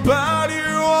dream about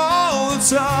you all the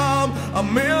time.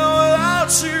 I'm in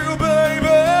without you,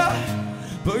 baby,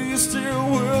 but you're still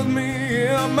with me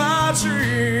in my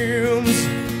dreams.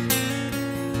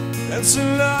 And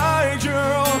tonight,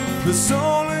 girl, there's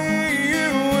only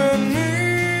you and me.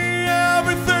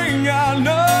 Everything I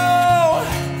know,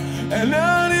 and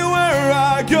anywhere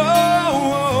I go,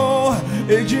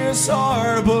 it gets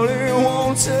hard, but it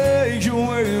won't take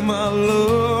away my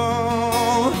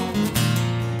love.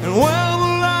 And when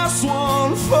the last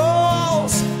one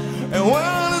falls, and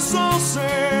when it's all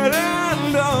said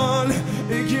and done,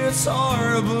 it gets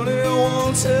hard, but it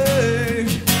won't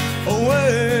take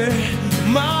away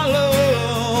my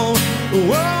love.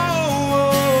 Whoa.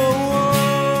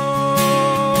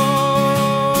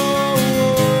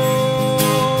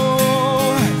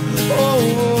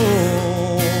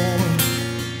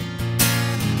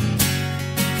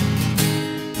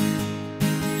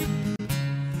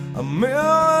 I'm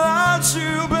without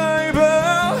you, baby,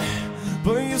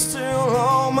 but you're still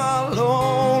on my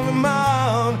lonely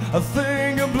mind. I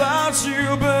think about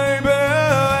you, baby,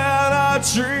 and I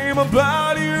dream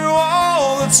about you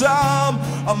all the time.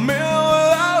 I'm in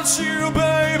without you,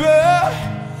 baby,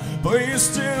 but you're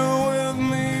still with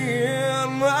me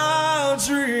in my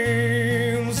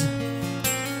dreams.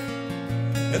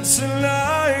 And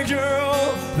tonight,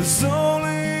 girl, there's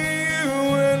only you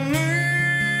and me.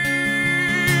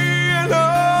 And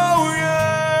oh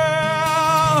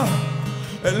yeah,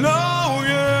 and oh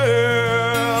yeah,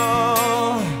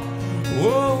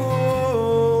 whoa.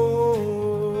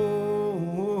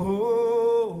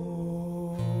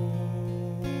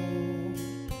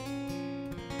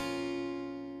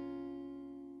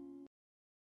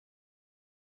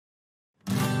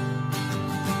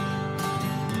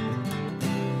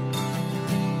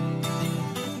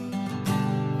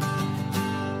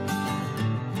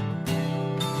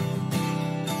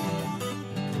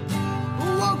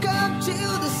 Woke up to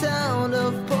the sound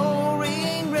of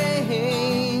pouring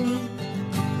rain.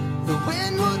 The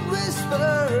wind would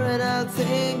whisper and I'd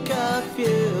think of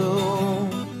you.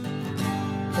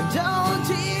 And all the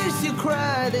tears you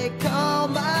cry, they call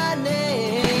my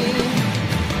name.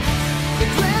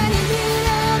 But when you need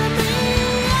out of me,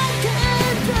 I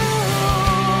can't do.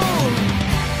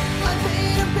 I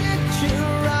paint a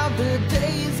picture of the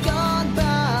days gone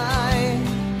by.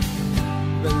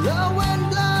 But low and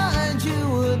blind, you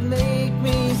would make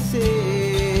me see.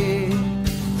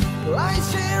 I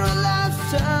stare a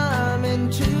lifetime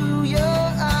into your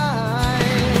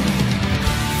eyes,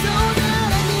 so that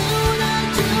I knew that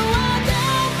you are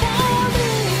there for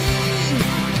me.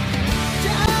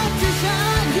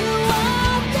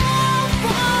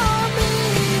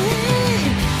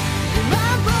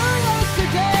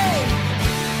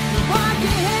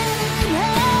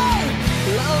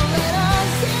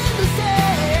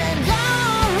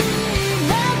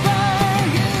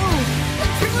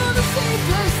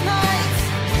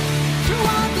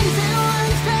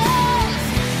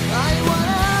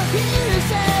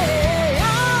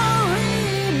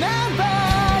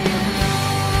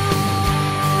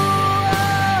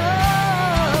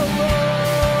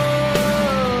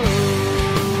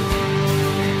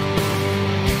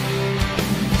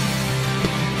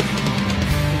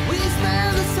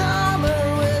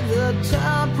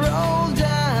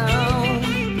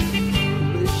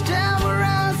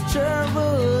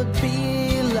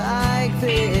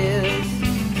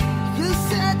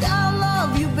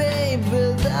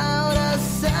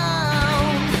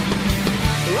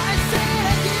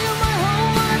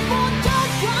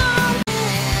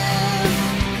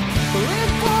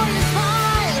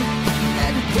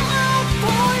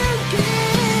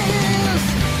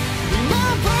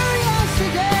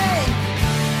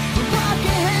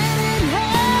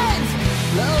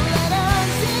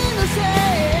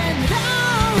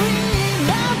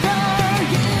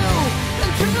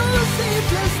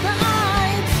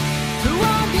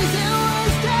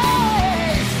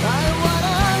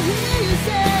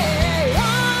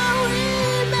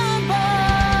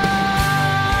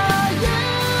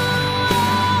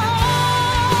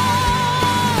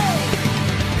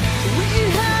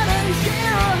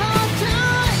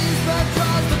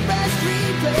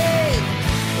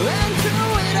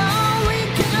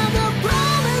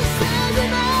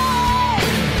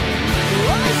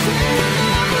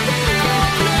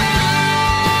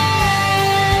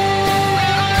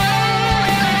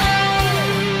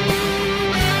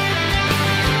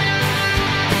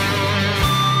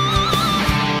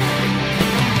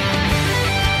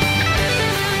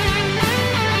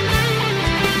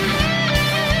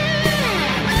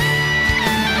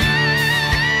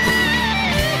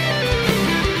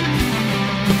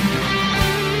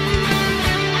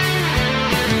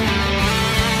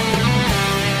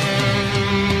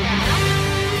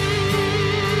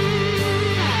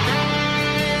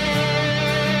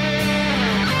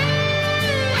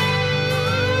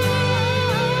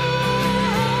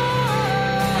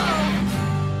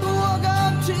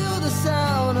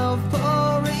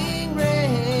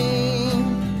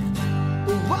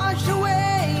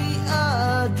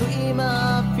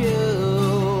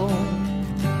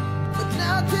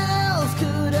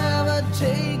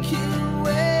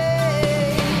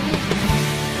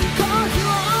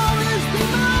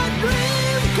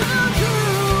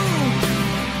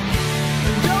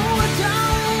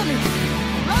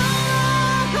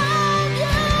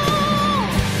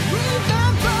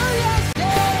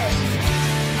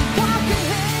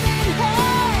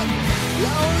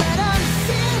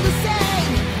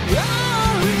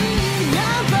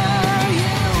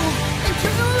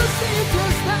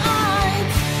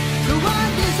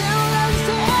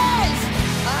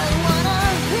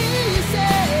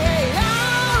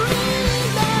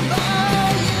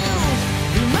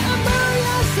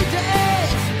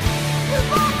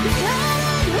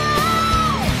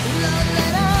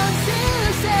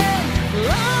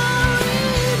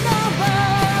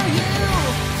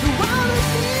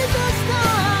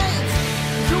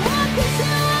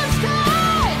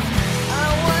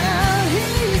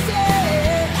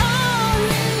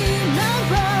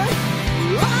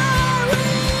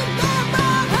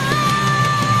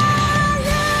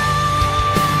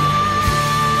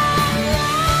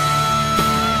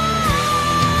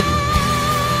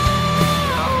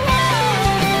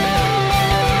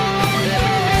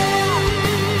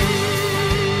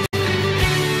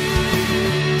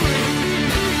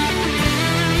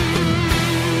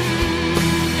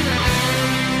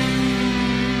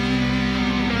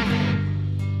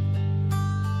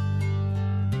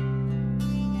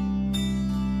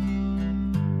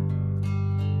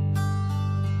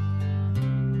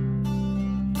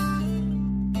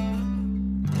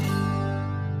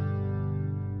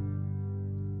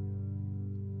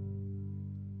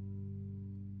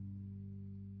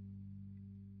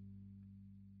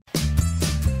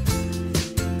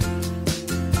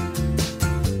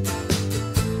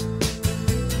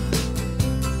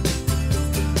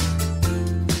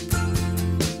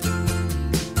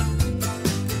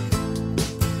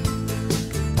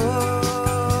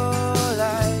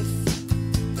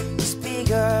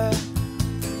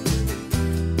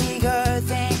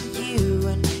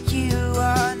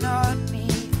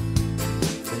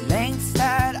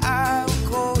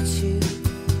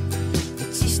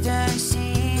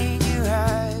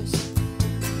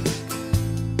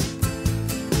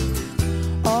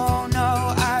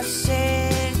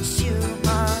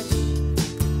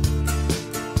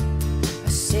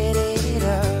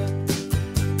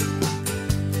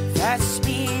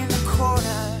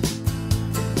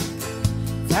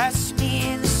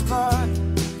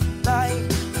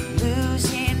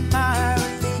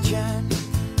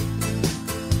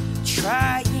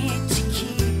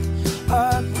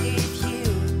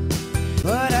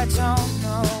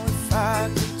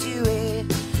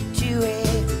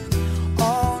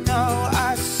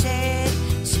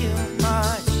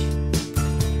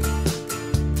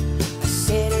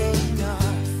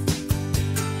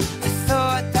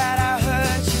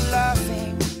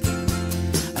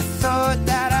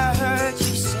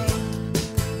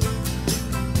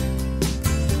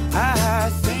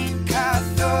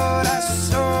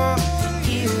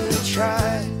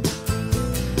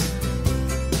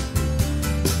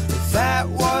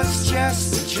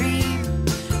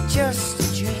 just a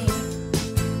dream.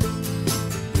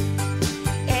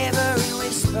 Every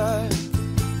whisper,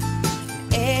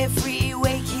 every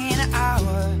waking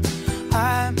hour,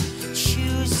 I'm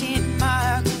choosing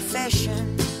my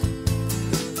confessions,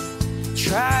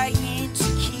 trying to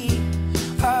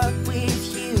keep up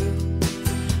with you,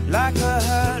 like a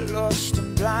hurt, lost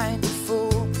and blinded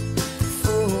fool.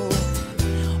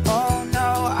 Oh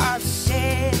no, I've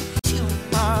said too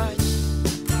much.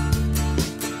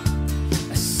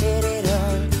 I set it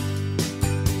up.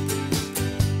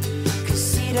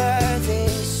 Consider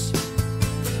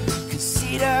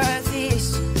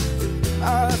this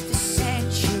of the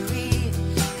century.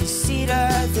 Consider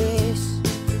this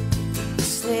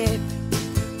slip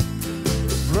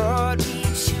that brought me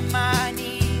to my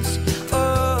knees.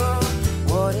 Oh,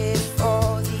 what if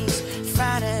all these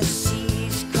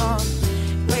fantasies come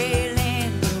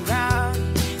railing around?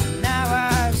 And now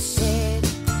I've said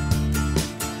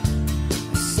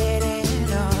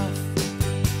enough.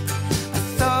 I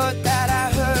thought that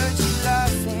I heard you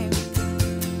laughing.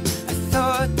 I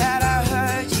thought that I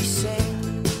heard you sing.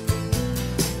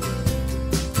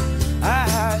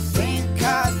 I think I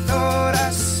thought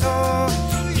I saw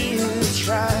you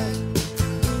try.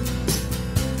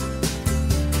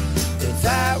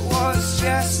 That was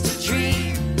just a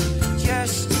dream,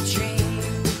 just a dream,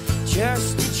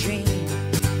 just a dream,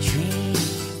 dream.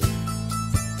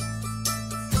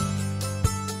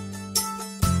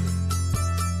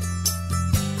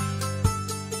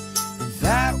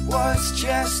 That was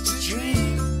just a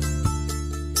dream.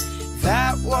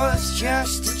 That was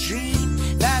just a dream.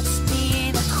 That's me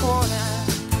in the corner.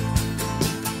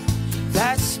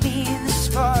 That's me in the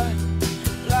spotlight.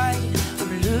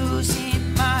 I'm losing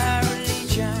my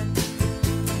religion,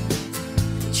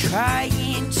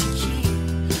 trying to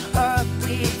keep up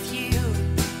with you,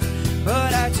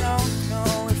 but I don't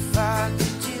know if I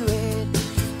can do it.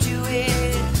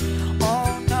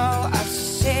 Oh no, I've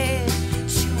said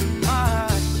too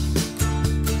much.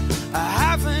 I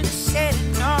haven't said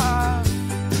enough.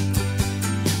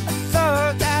 I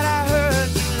thought that I heard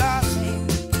you laughing.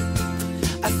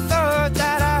 I thought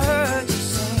that I heard you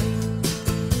sing.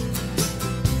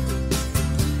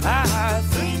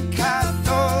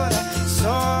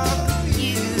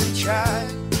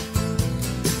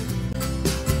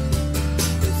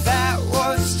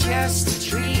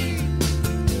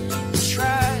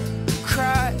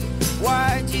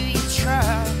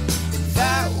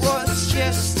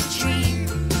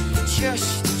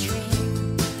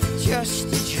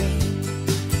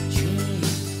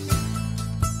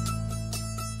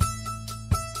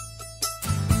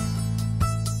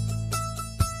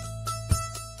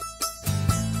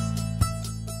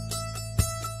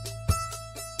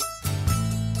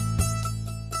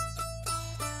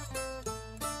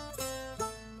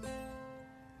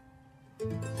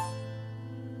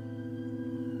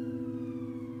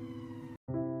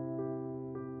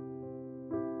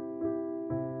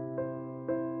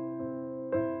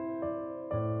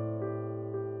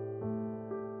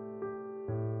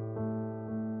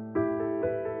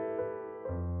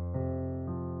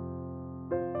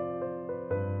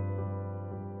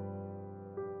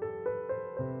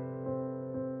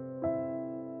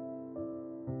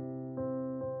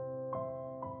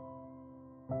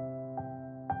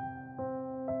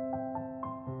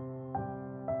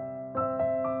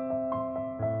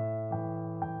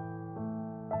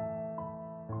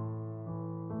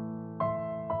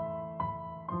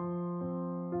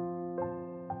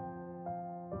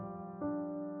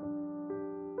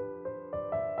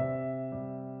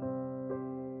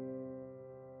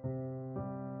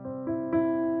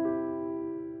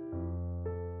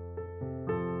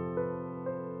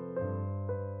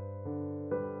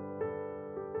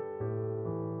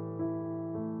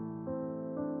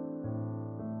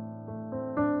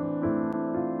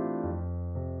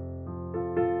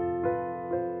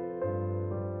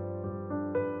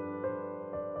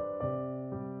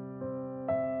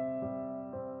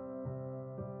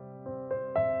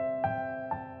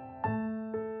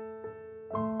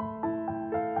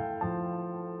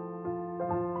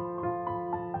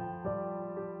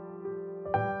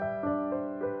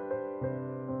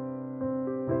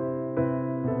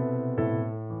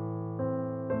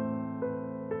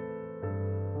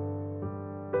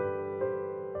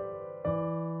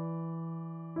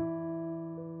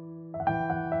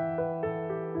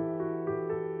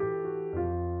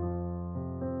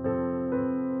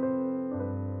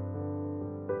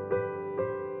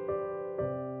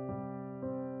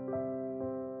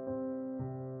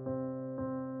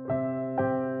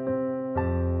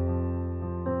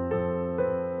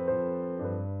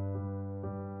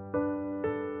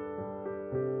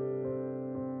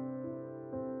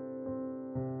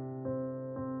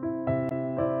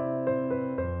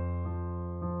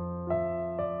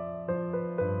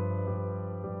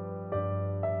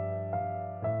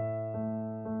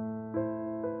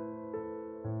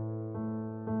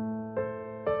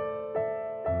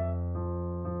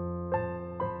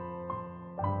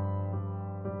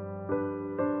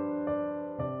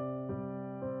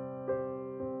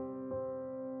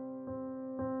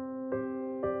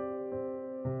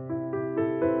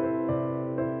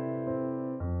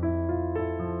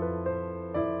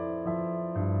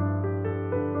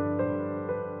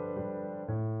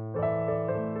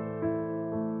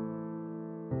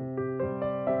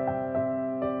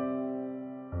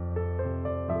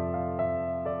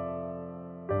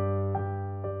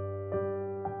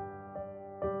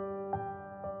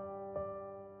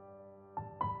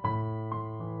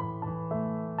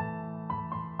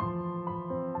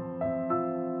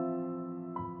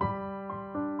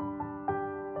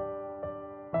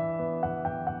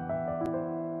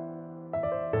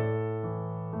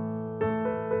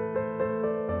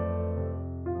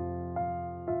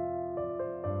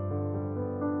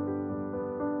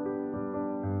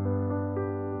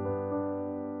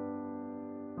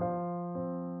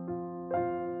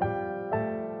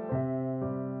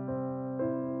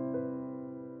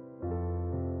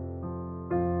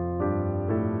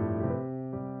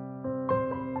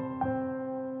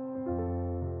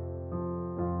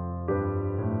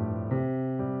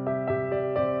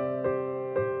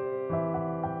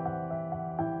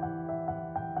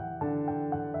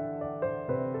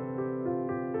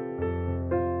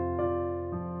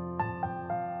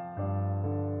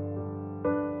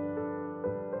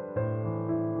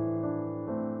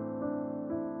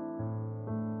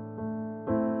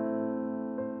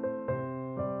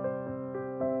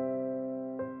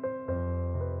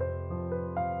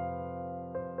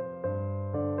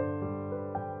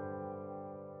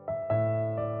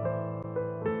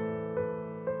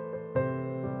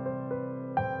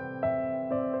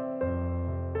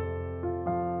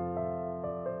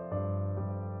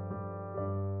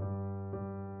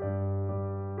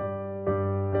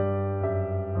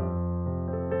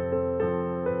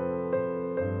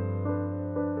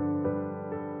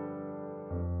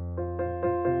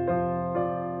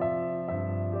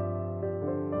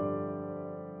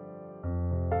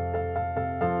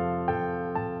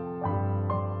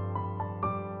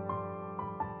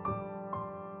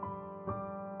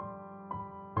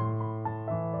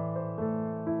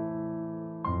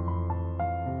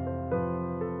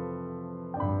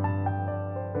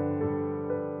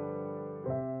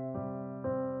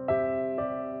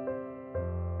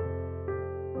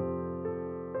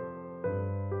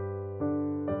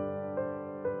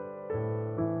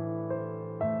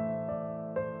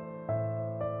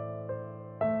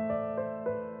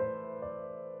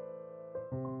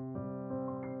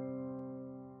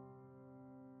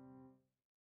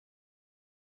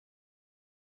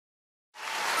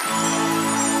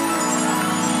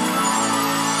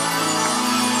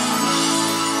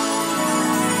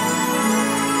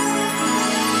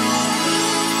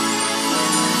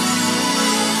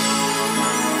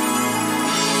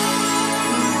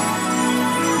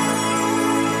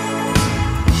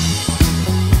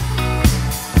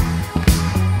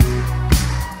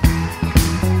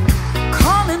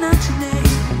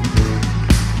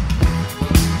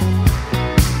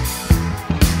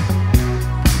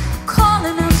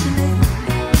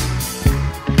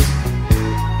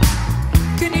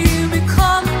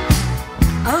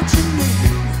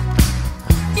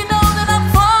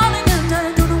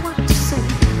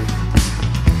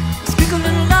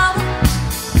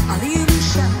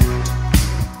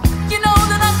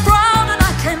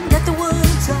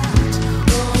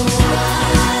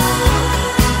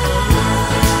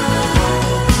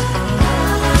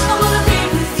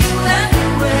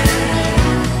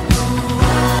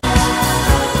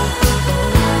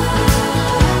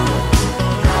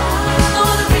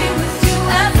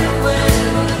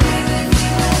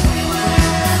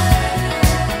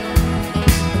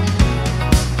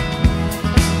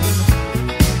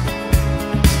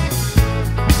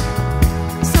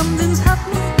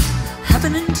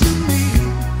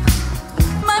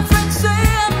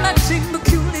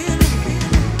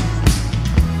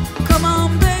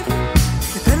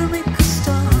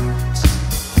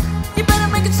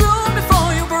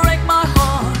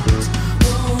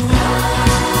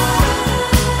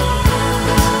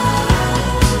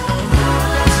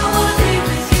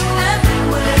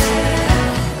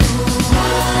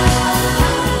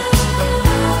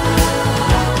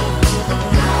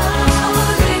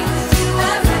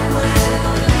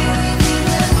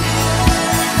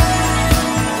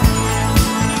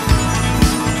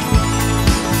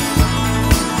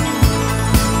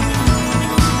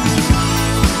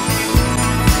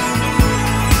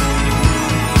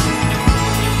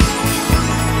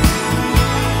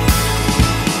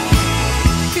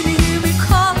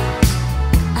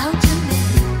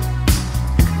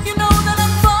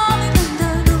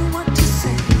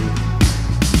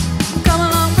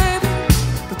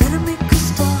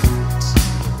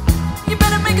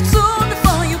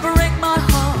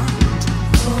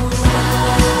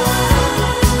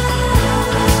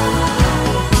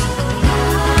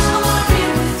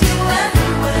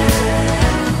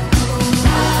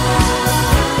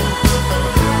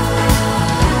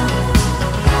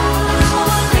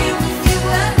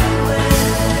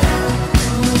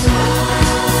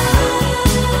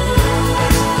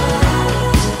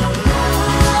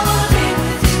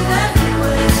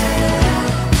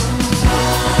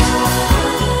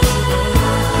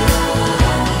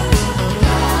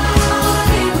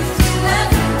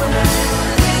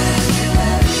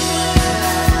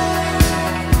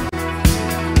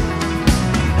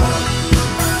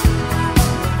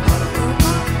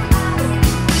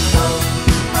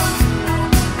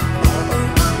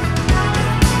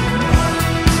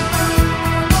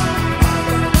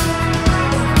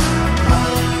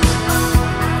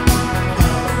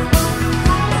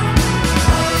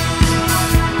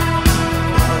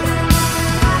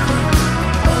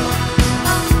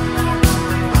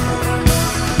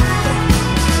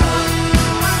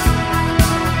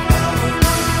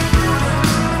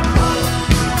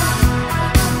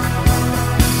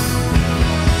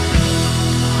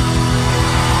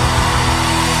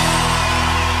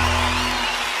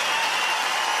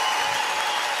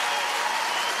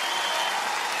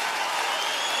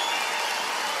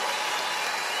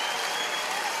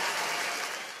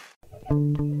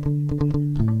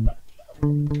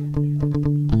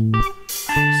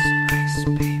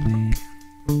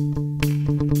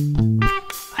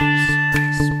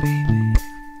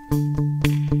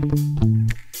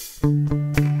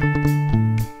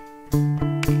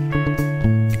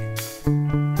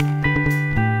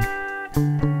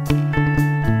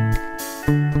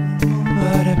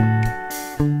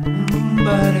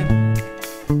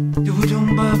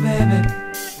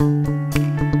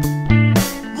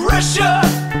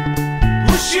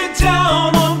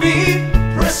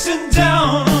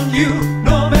 you,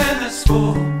 no man has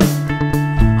for.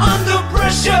 Under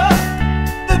pressure,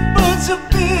 the bones are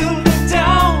building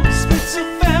down, splits a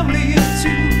family in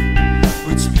two,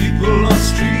 puts people on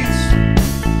streets.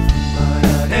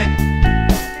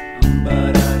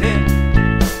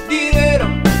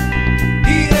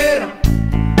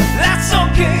 That's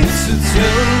okay, it's a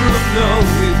terror of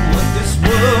knowing what this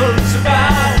world is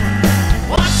about.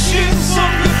 Watching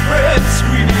some good friends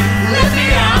screaming, let me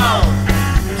out.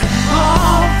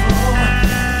 Tomorrow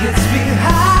gets me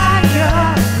higher.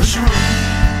 Pressure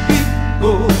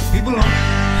on people on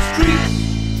the street.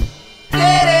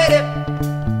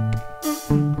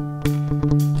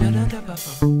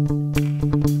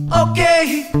 Okay,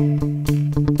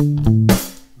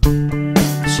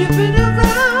 shipping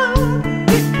around,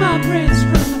 pick my brains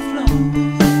from the floor.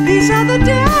 These are the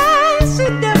days,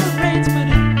 it never rains, but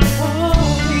it won't.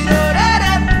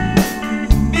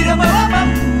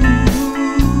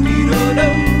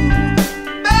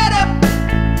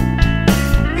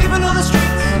 People on the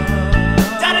streets,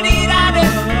 da-da-dee-da-da.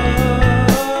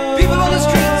 People on the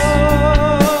streets,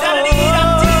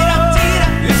 da-da-dee-da-dee-da-dee-da.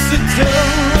 It's the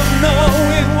terror of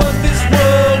knowing what this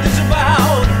world is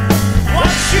about.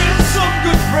 Watching some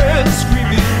good friends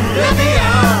screaming, let me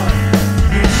out.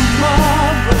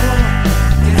 Tomorrow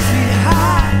gets me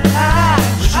high.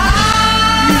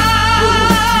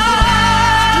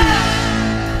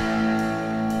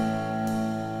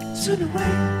 Turn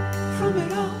away from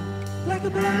it all like a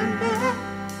blind man.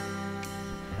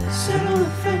 Sat on a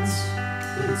fence,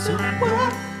 but it's over.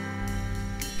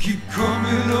 Keep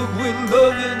coming up with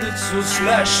love and it's so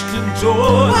slashed and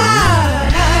torn.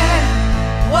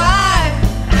 Why?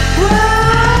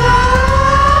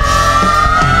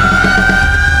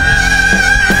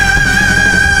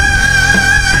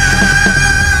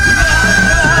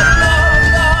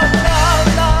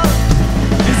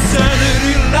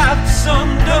 Insanity lapse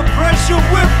under pressure,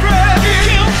 we're begging.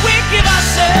 Can't we give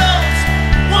ourselves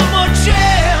one more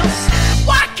chance?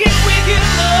 Why can't we give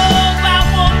love out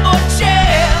one more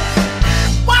chance?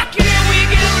 Why can't we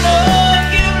give love,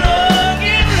 give love,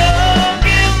 give love,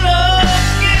 give love,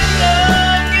 give love, give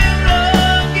love, give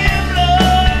love, give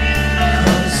love?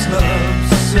 'Cause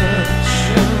love's such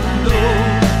an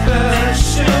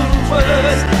old-fashioned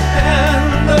word, and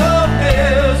love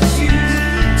is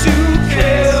used to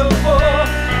care for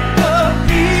the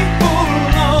people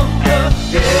on the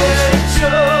edge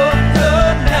of the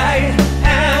night,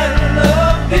 and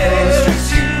love is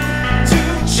used to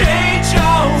change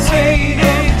our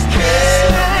ways,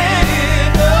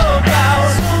 caring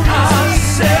about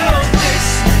ourselves. This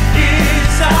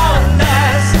is our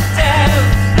last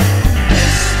dance.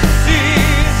 This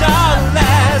is our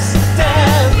last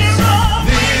dance.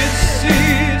 This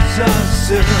is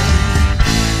ourselves.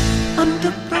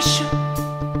 Under pressure.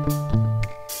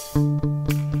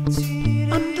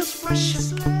 Under pressure.